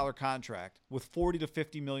 million contract with $40 to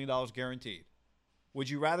 $50 million guaranteed. Would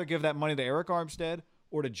you rather give that money to Eric Armstead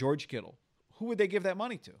or to George Kittle? Who would they give that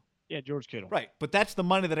money to? Yeah, George Kittle. Right, but that's the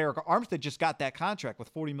money that Eric Armstead just got that contract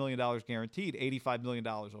with $40 million guaranteed, $85 million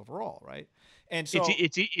overall, right? And so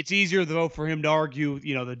it's easier though for him to argue,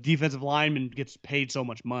 the defensive lineman gets paid so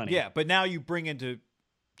much money. Yeah, but now you bring into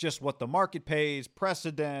just what the market pays,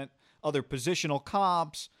 precedent, other positional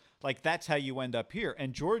comps, like that's how you end up here.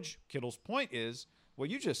 And George Kittle's point is what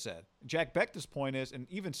you just said. Jack Becton's point is, and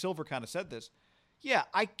even Silver kind of said this, yeah,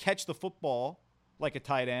 I catch the football like a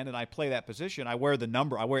tight end, and I play that position. I wear the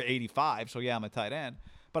number. I wear 85, so yeah, I'm a tight end.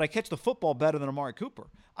 But I catch the football better than Amari Cooper.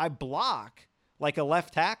 I block like a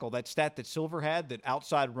left tackle, that stat that Silver had, that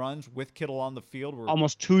outside runs with Kittle on the field were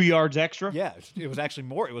almost 2 yards extra. Yeah, it was actually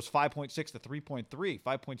more. It was 5.6 to 3.3,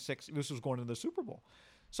 5.6. This was going to the Super Bowl.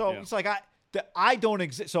 So It's like I don't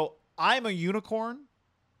exist. So I'm a unicorn,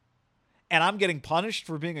 and I'm getting punished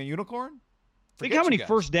for being a unicorn? Think how many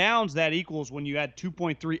first downs that equals when you add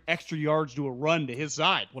 2.3 extra yards to a run to his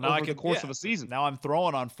side over the course of a season. Now I'm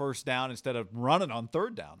throwing on first down instead of running on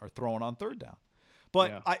third down or throwing on third down.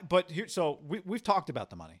 But we've talked about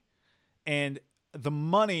the money, and the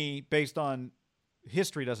money based on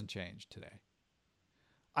history doesn't change today.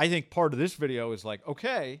 I think part of this video is like,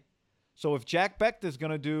 okay, so if Jack Becton is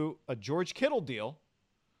going to do a George Kittle deal,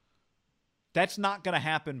 that's not going to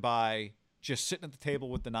happen by just sitting at the table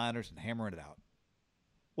with the Niners and hammering it out.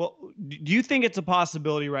 Well, do you think it's a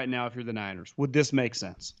possibility right now if you're the Niners? Would this make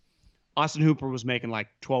sense? Austin Hooper was making like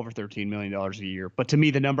 $12 or $13 million a year. But to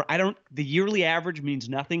me, the yearly average means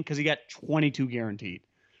nothing because he got 22 guaranteed.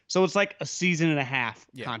 So it's like a season and a half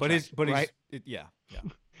contract. Right?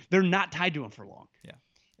 They're not tied to him for long. Yeah.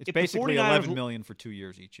 It's basically $11 million for 2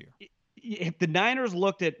 years each year. If the Niners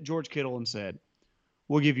looked at George Kittle and said,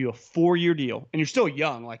 we'll give you a 4-year deal, and you're still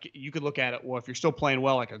young, like you could look at it, well, if you're still playing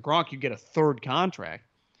well like a Gronk, you get a third contract.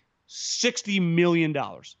 $60 million,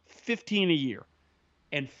 15 a year,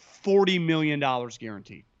 and $40 million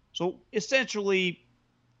guaranteed. So essentially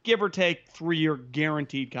give or take 3-year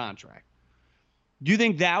guaranteed contract. Do you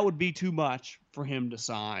think that would be too much for him to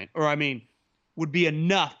sign? Or, I mean, would be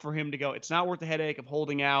enough for him to go, it's not worth the headache of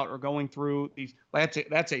holding out or going through these.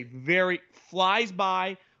 That's a very flies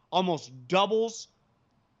by, almost doubles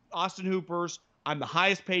Austin Hooper's. I'm the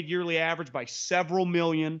highest paid yearly average by several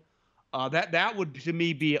million. That would to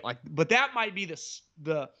me be like, but that might be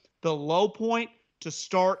the low point to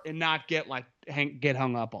start and not get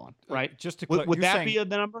hung up on, right? Just to would that be the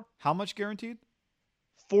number? How much guaranteed?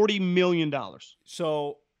 $40 million.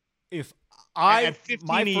 So if my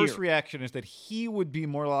first reaction is that he would be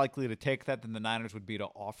more likely to take that than the Niners would be to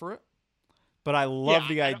offer it. But I love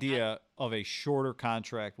the idea of a shorter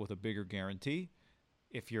contract with a bigger guarantee.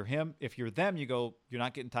 If you're them, you go, you're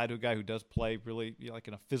not getting tied to a guy who does play really like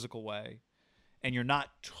in a physical way. And you're not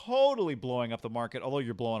totally blowing up the market, although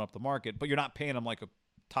you're blowing up the market, but you're not paying him like a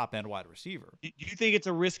top-end wide receiver. Do you think it's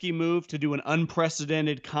a risky move to do an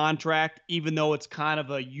unprecedented contract, even though it's kind of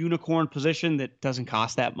a unicorn position that doesn't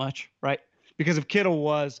cost that much, right? Because if Kittle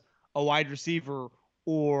was a wide receiver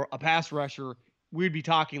or a pass rusher, we'd be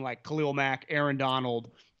talking like Khalil Mack, Aaron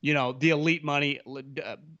Donald, the elite money,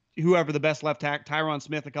 whoever the best left tackle, Tyron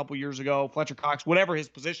Smith a couple years ago, Fletcher Cox, whatever his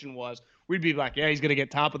position was, we'd be like, yeah, he's going to get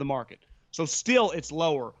top of the market. So still it's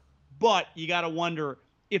lower, but you got to wonder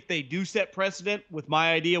if they do set precedent with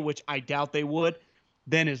my idea, which I doubt they would,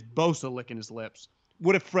 then is Bosa licking his lips?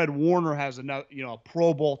 What if Fred Warner has another, a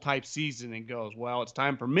Pro Bowl type season and goes, well, it's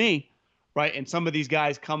time for me, right? And some of these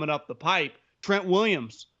guys coming up the pipe, Trent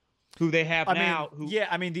Williams, who they have now.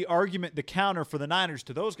 The argument, the counter for the Niners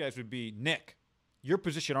to those guys would be, Nick, your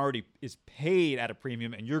position already is paid at a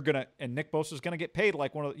premium, and Nick Bosa is gonna get paid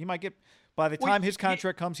like he might get. By the time his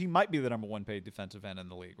contract comes, he might be the number one paid defensive end in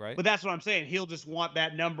the league, right? But that's what I'm saying. He'll just want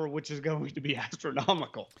that number, which is going to be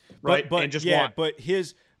astronomical, right? But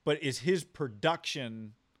is his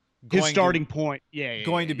production his starting point?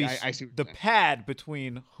 Going to be I see the pad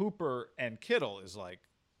between Hooper and Kittle is like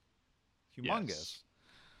humongous. Yes.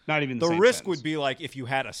 Not even the same risk sentence. would be like if you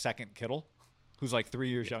had a second Kittle, who's like 3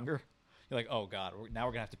 years younger. You're like, oh god, now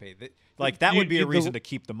we're gonna have to pay. That would be a reason to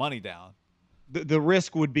keep the money down. The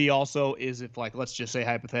risk would be also is if, like, let's just say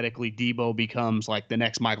hypothetically Debo becomes like the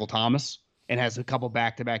next Michael Thomas and has a couple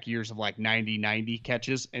back-to-back years of like 90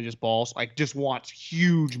 catches and just balls, like just wants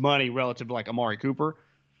huge money relative to like Amari Cooper.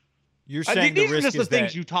 You're saying the these risk are just the is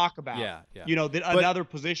things that, you talk about. Yeah. Another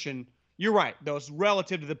position. You're right. Those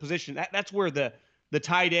relative to the position. That's where the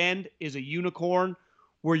tight end is a unicorn,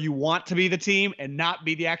 where you want to be the team and not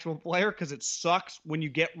be the actual player, because it sucks when you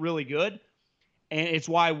get really good. And it's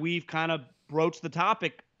why we've kind of broached the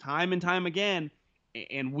topic time and time again,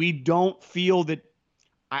 and we don't feel that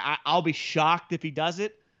I'll be shocked if he does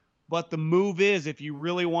it, but the move is, if you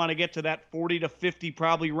really want to get to that 40 to 50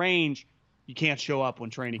 probably range, you can't show up when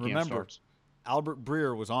training camp starts. Albert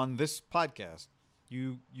Breer was on this podcast.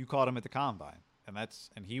 You caught him at the combine,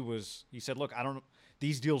 and he said, look,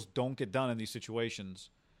 these deals don't get done in these situations.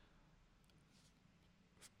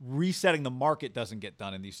 Resetting the market doesn't get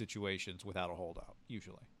done in these situations without a holdout,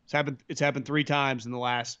 usually. It's happened 3 times in the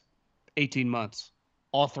last 18 months.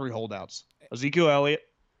 All 3 holdouts. Ezekiel Elliott,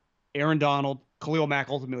 Aaron Donald, Khalil Mack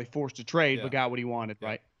ultimately forced to trade, but got what he wanted,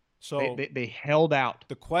 right? So they held out.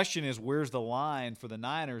 The question is, where's the line for the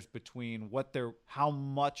Niners between how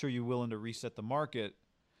much are you willing to reset the market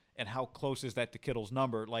and how close is that to Kittle's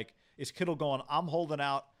number? Like, is Kittle going, I'm holding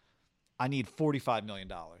out, I need $45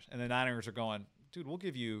 million. And the Niners are going, dude, we'll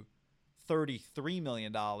give you $33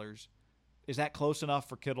 million. Is that close enough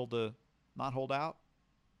for Kittle to not hold out?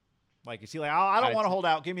 Like, is he like, I don't want to hold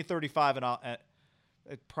out. Give me 35 and I'll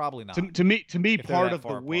probably not. To me, part of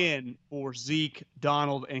the win for Zeke,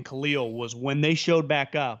 Donald, and Khalil was when they showed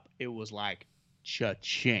back up, it was like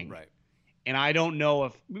cha-ching. Right. And I don't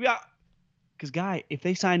know because if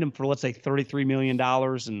they signed him for, let's say, $33 million,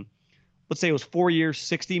 and let's say it was 4 years,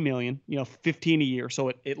 $60 million, 15 a year, so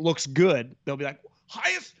it looks good. They'll be like,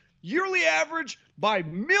 highest yearly average by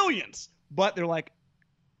millions. But they're like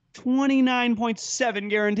 29.7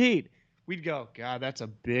 guaranteed. We'd go, God, that's a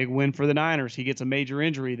big win for the Niners. He gets a major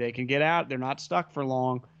injury. They can get out. They're not stuck for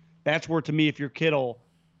long. That's where, to me, if you're Kittle,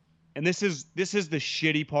 and this is the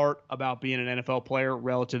shitty part about being an NFL player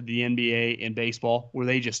relative to the NBA and baseball, where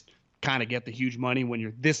they just kind of get the huge money when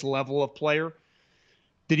you're this level of player.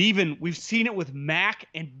 We've seen it with Mack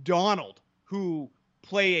and Donald, who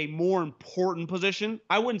play a more important position.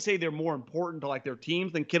 I wouldn't say they're more important to like their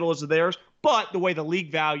teams than Kittle is to theirs, but the way the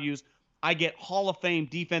league values, I get Hall of Fame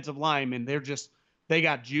defensive linemen. They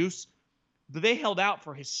got juice. They held out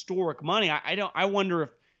for historic money. I wonder if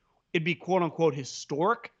it'd be quote unquote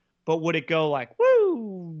historic, but would it go like,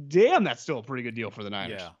 woo, damn, that's still a pretty good deal for the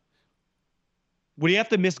Niners. Yeah. Would he have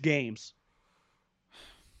to miss games?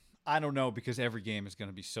 I don't know, because every game is going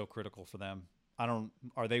to be so critical for them.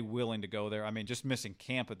 Are they willing to go there? I mean, just missing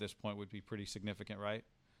camp at this point would be pretty significant, right?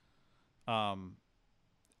 Now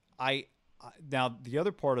the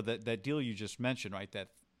other part of that deal you just mentioned, right?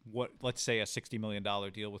 Let's say a $60 million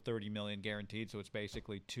deal with $30 million guaranteed, so it's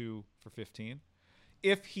basically 2 for 15.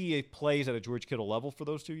 If he plays at a George Kittle level for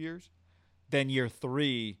those 2 years, then year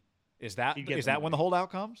 3 is that when the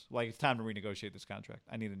holdout comes? Like, it's time to renegotiate this contract.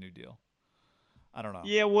 I need a new deal. I don't know.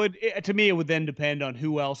 Yeah, to me it would then depend on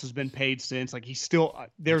who else has been paid since. Like, he's still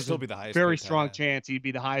there's still be the highest very paid strong guy. chance he'd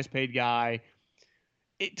be the highest paid guy.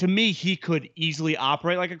 To me, he could easily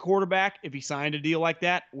operate like a quarterback if he signed a deal like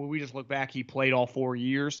that. When we just look back, he played all 4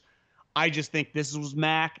 years. I just think this was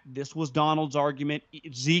Mac. This was Donald's argument.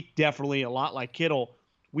 Zeke definitely, a lot like Kittle.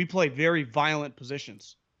 We play very violent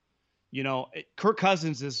positions. You know, Kirk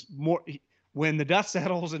Cousins is more. When the dust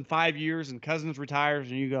settles in 5 years and Cousins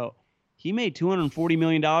retires, and you go, he made $240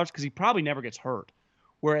 million because he probably never gets hurt.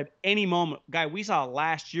 Where at any moment, guy, we saw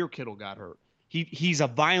last year Kittle got hurt. He's a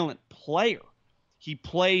violent player. He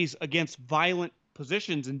plays against violent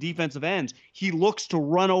positions and defensive ends. He looks to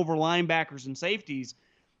run over linebackers and safeties.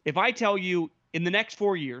 If I tell you in the next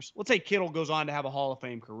 4 years, let's say Kittle goes on to have a Hall of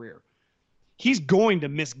Fame career, he's going to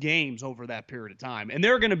miss games over that period of time. And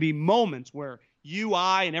there are going to be moments where you,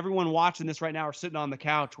 I, and everyone watching this right now are sitting on the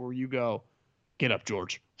couch where you go, get up,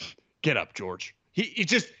 George. Get up, George.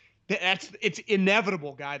 It's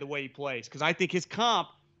inevitable, guy, the way he plays. Because I think his comp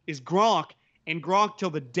is Gronk, and Gronk,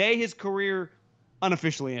 till the day his career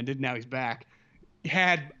unofficially ended, now he's back,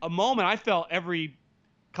 had a moment I felt every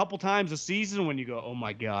couple times a season when you go, oh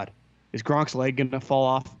my God, is Gronk's leg going to fall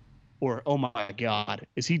off? Or, oh my God,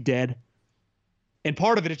 is he dead? And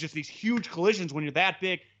part of it is just these huge collisions when you're that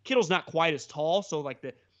big. Kittle's not quite as tall,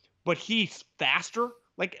 but he's faster.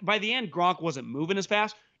 Like, by the end, Gronk wasn't moving as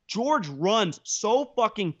fast. George runs so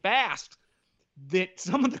fucking fast that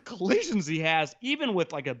some of the collisions he has, even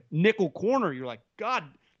with like a nickel corner, you're like, God,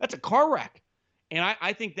 that's a car wreck. And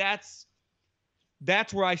I think that's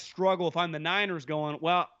where I struggle if I'm the Niners going,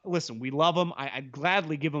 well, listen, we love him. I'd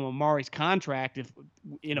gladly give him Amari's contract if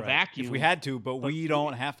in a vacuum. If we had to, but we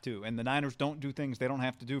don't have to. And the Niners don't do things they don't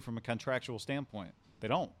have to do from a contractual standpoint. They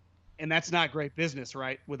don't. And that's not great business,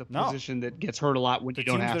 right? With a position that gets hurt a lot when you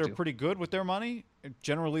don't have to. The teams that are pretty good with their money,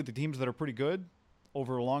 generally the teams that are pretty good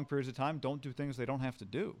over long periods of time don't do things they don't have to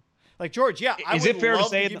do. Like, George, yeah, I would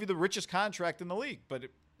love to give you the richest contract in the league, but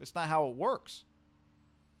it's not how it works.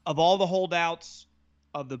 Of all the holdouts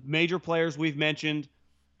of the major players we've mentioned,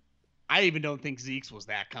 I even don't think Zeke's was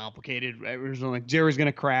that complicated. It was like, Jerry's going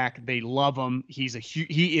to crack. They love him. He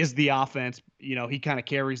is the offense. You know, he kind of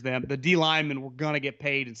carries them. The D linemen were going to get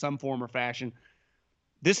paid in some form or fashion.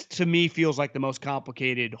 This, to me, feels like the most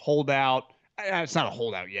complicated holdout. It's not a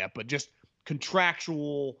holdout yet, but just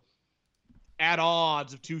contractual at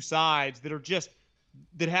odds of two sides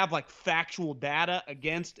that have like factual data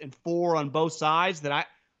against and for on both sides that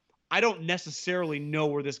I don't necessarily know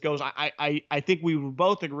where this goes. I think we would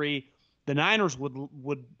both agree the Niners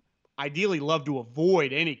would ideally love to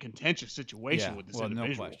avoid any contentious situation with this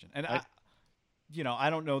individual. No question. And I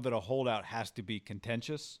don't know that a holdout has to be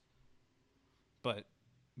contentious, but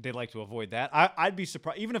they like to avoid that. I'd be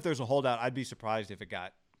surprised, even if there's a holdout, I'd be surprised if it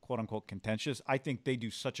got quote unquote contentious. I think they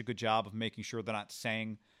do such a good job of making sure they're not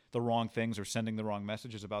saying the wrong things or sending the wrong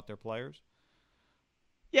messages about their players.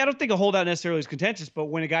 Yeah, I don't think a holdout necessarily is contentious, but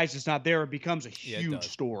when a guy's just not there, it becomes a huge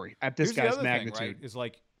story at this guy's magnitude. Thing, right, is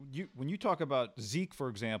like when you talk about Zeke, for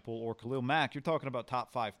example, or Khalil Mack, you're talking about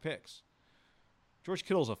top 5 picks. George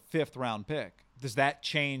Kittle's a 5th round pick. Does that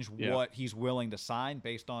change what he's willing to sign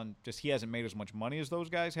based on just he hasn't made as much money as those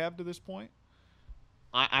guys have to this point?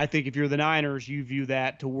 I think if you're the Niners, you view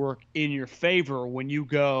that to work in your favor when you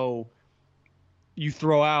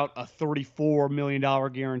throw out a $34 million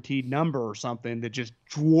guaranteed number or something that just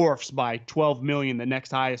dwarfs by $12 million the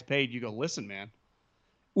next highest paid. You go, listen, man,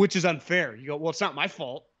 which is unfair. You go, well, it's not my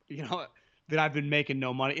fault, that I've been making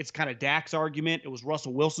no money. It's kind of Dak's argument. It was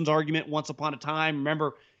Russell Wilson's argument once upon a time.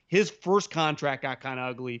 Remember, his first contract got kind of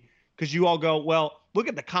ugly because you all go, well, look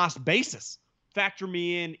at the cost basis. Factor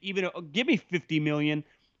me in, give me $50 million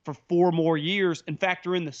for 4 more years and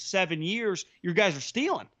factor in the 7 years your guys are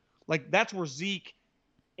stealing. Like, that's where Zeke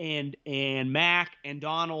and Mac and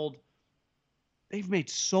Donald, they've made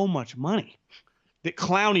so much money. That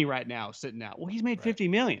Clowney right now is sitting out. Well, he's made $50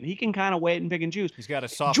 million. He can kind of wait and pick and choose. He's got a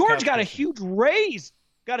soft. George got a huge raise.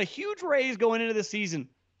 Got a huge raise going into the season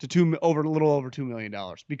to a little over $2 million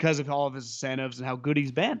because of all of his incentives and how good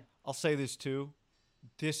he's been. I'll say this too.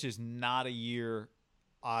 This is not a year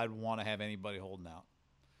I'd want to have anybody holding out.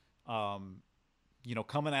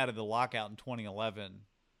 Coming out of the lockout in 2011,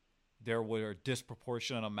 there were a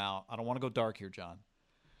disproportionate amount. I don't want to go dark here, John,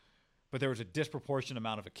 but there was a disproportionate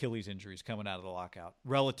amount of Achilles injuries coming out of the lockout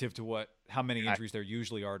relative to how many injuries there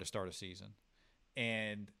usually are to start a season.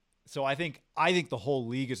 And so I think the whole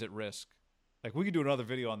league is at risk. Like, we could do another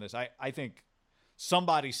video on this. I think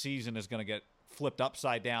somebody's season is going to get flipped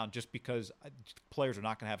upside down just because players are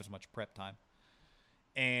not going to have as much prep time.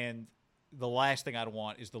 And the last thing I'd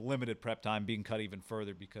want is the limited prep time being cut even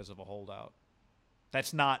further because of a holdout.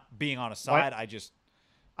 That's not being on a side.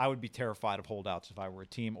 I would be terrified of holdouts if I were a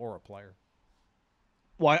team or a player.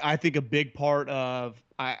 Well, I think a big part of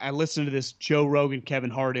I listened to this Joe Rogan,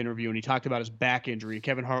 Kevin Hart interview, and he talked about his back injury.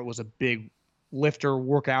 Kevin Hart was a big lifter,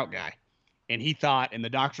 workout guy. And he thought, and the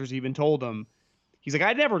doctors even told him, he's like,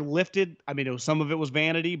 I never lifted. I mean, some of it was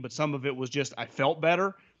vanity, but some of it was just I felt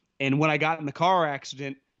better. And when I got in the car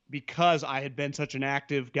accident, because I had been such an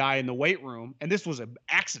active guy in the weight room, and this was an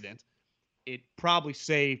accident, it probably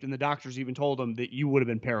saved, and the doctors even told him that you would have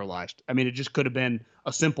been paralyzed. I mean, it just could have been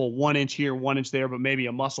a simple 1 inch here, 1 inch there, but maybe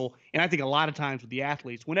a muscle. And I think a lot of times with the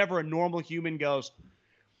athletes, whenever a normal human goes,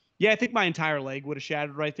 yeah, I think my entire leg would have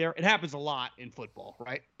shattered right there. It happens a lot in football,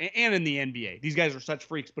 right? And in the NBA. These guys are such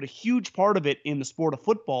freaks. But a huge part of it in the sport of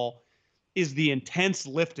football is the intense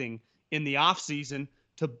lifting in the offseason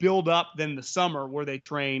to build up then the summer where they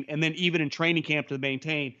train, and then even in training camp to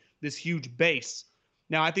maintain this huge base.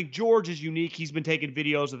 Now, I think George is unique. He's been taking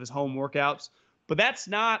videos of his home workouts, but that's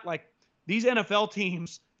not like these NFL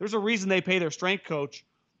teams. There's a reason they pay their strength coach.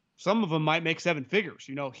 Some of them might make 7 figures,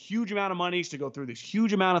 huge amount of money to go through this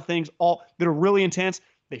huge amount of things, all that are really intense.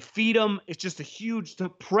 They feed them. It's just a huge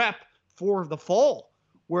prep for the fall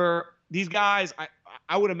where these guys,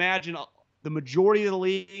 I would imagine the majority of the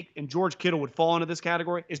league, and George Kittle would fall into this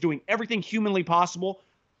category, is doing everything humanly possible,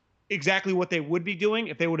 exactly what they would be doing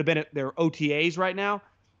if they would have been at their OTAs right now.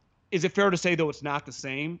 Is it fair to say, though, it's not the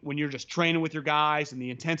same when you're just training with your guys and the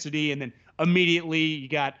intensity, and then immediately you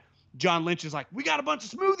got John Lynch is like, we got a bunch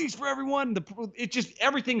of smoothies for everyone. It just,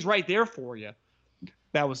 everything's right there for you.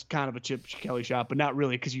 That was kind of a Chip Kelly shot, but not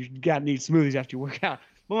really, because you got to need smoothies after you work out.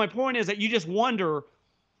 But my point is that you just wonder,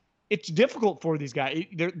 it's difficult for these guys.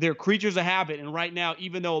 They're creatures of habit. And right now,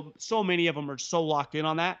 even though so many of them are so locked in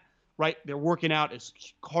on that, right, they're working out as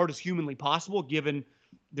hard as humanly possible, given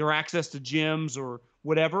their access to gyms or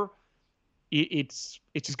whatever. It's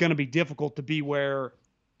just going to be difficult to be where,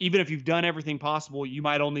 even if you've done everything possible, you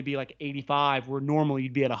might only be like 85, where normally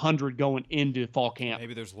you'd be at 100 going into fall camp.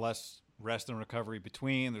 Maybe there's less rest and recovery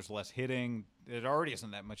between. There's less hitting. It already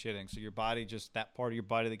isn't that much hitting. So your body, just that part of your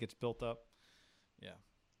body that gets built up. Yeah.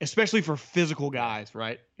 Especially for physical guys,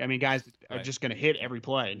 right? I mean, guys are just going to hit every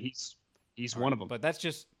play, and he's one of them. But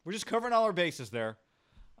we're just covering all our bases there.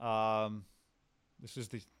 This is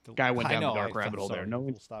the guy went down the dark rabbit hole there. No,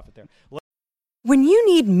 we'll stop it there. When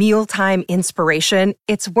you need mealtime inspiration,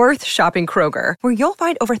 it's worth shopping Kroger, where you'll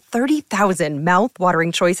find over 30,000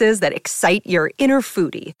 mouth-watering choices that excite your inner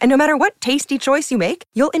foodie. And no matter what tasty choice you make,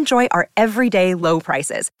 you'll enjoy our everyday low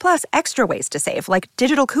prices, plus extra ways to save, like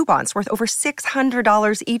digital coupons worth over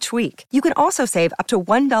 $600 each week. You can also save up to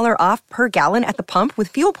 $1 off per gallon at the pump with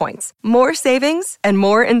fuel points. More savings and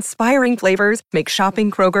more inspiring flavors make shopping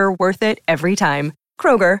Kroger worth it every time.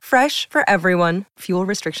 Kroger, fresh for everyone. Fuel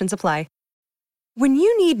restrictions apply. When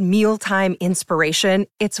you need mealtime inspiration,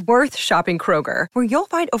 it's worth shopping Kroger, where you'll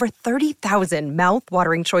find over 30,000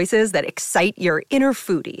 mouth-watering choices that excite your inner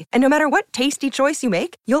foodie. And no matter what tasty choice you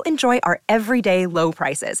make, you'll enjoy our everyday low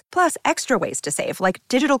prices, plus extra ways to save, like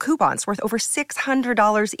digital coupons worth over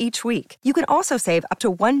 $600 each week. You can also save up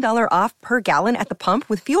to $1 off per gallon at the pump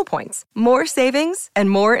with fuel points. More savings and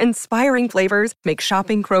more inspiring flavors make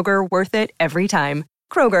shopping Kroger worth it every time.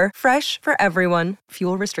 Kroger, fresh for everyone.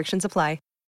 Fuel restrictions apply.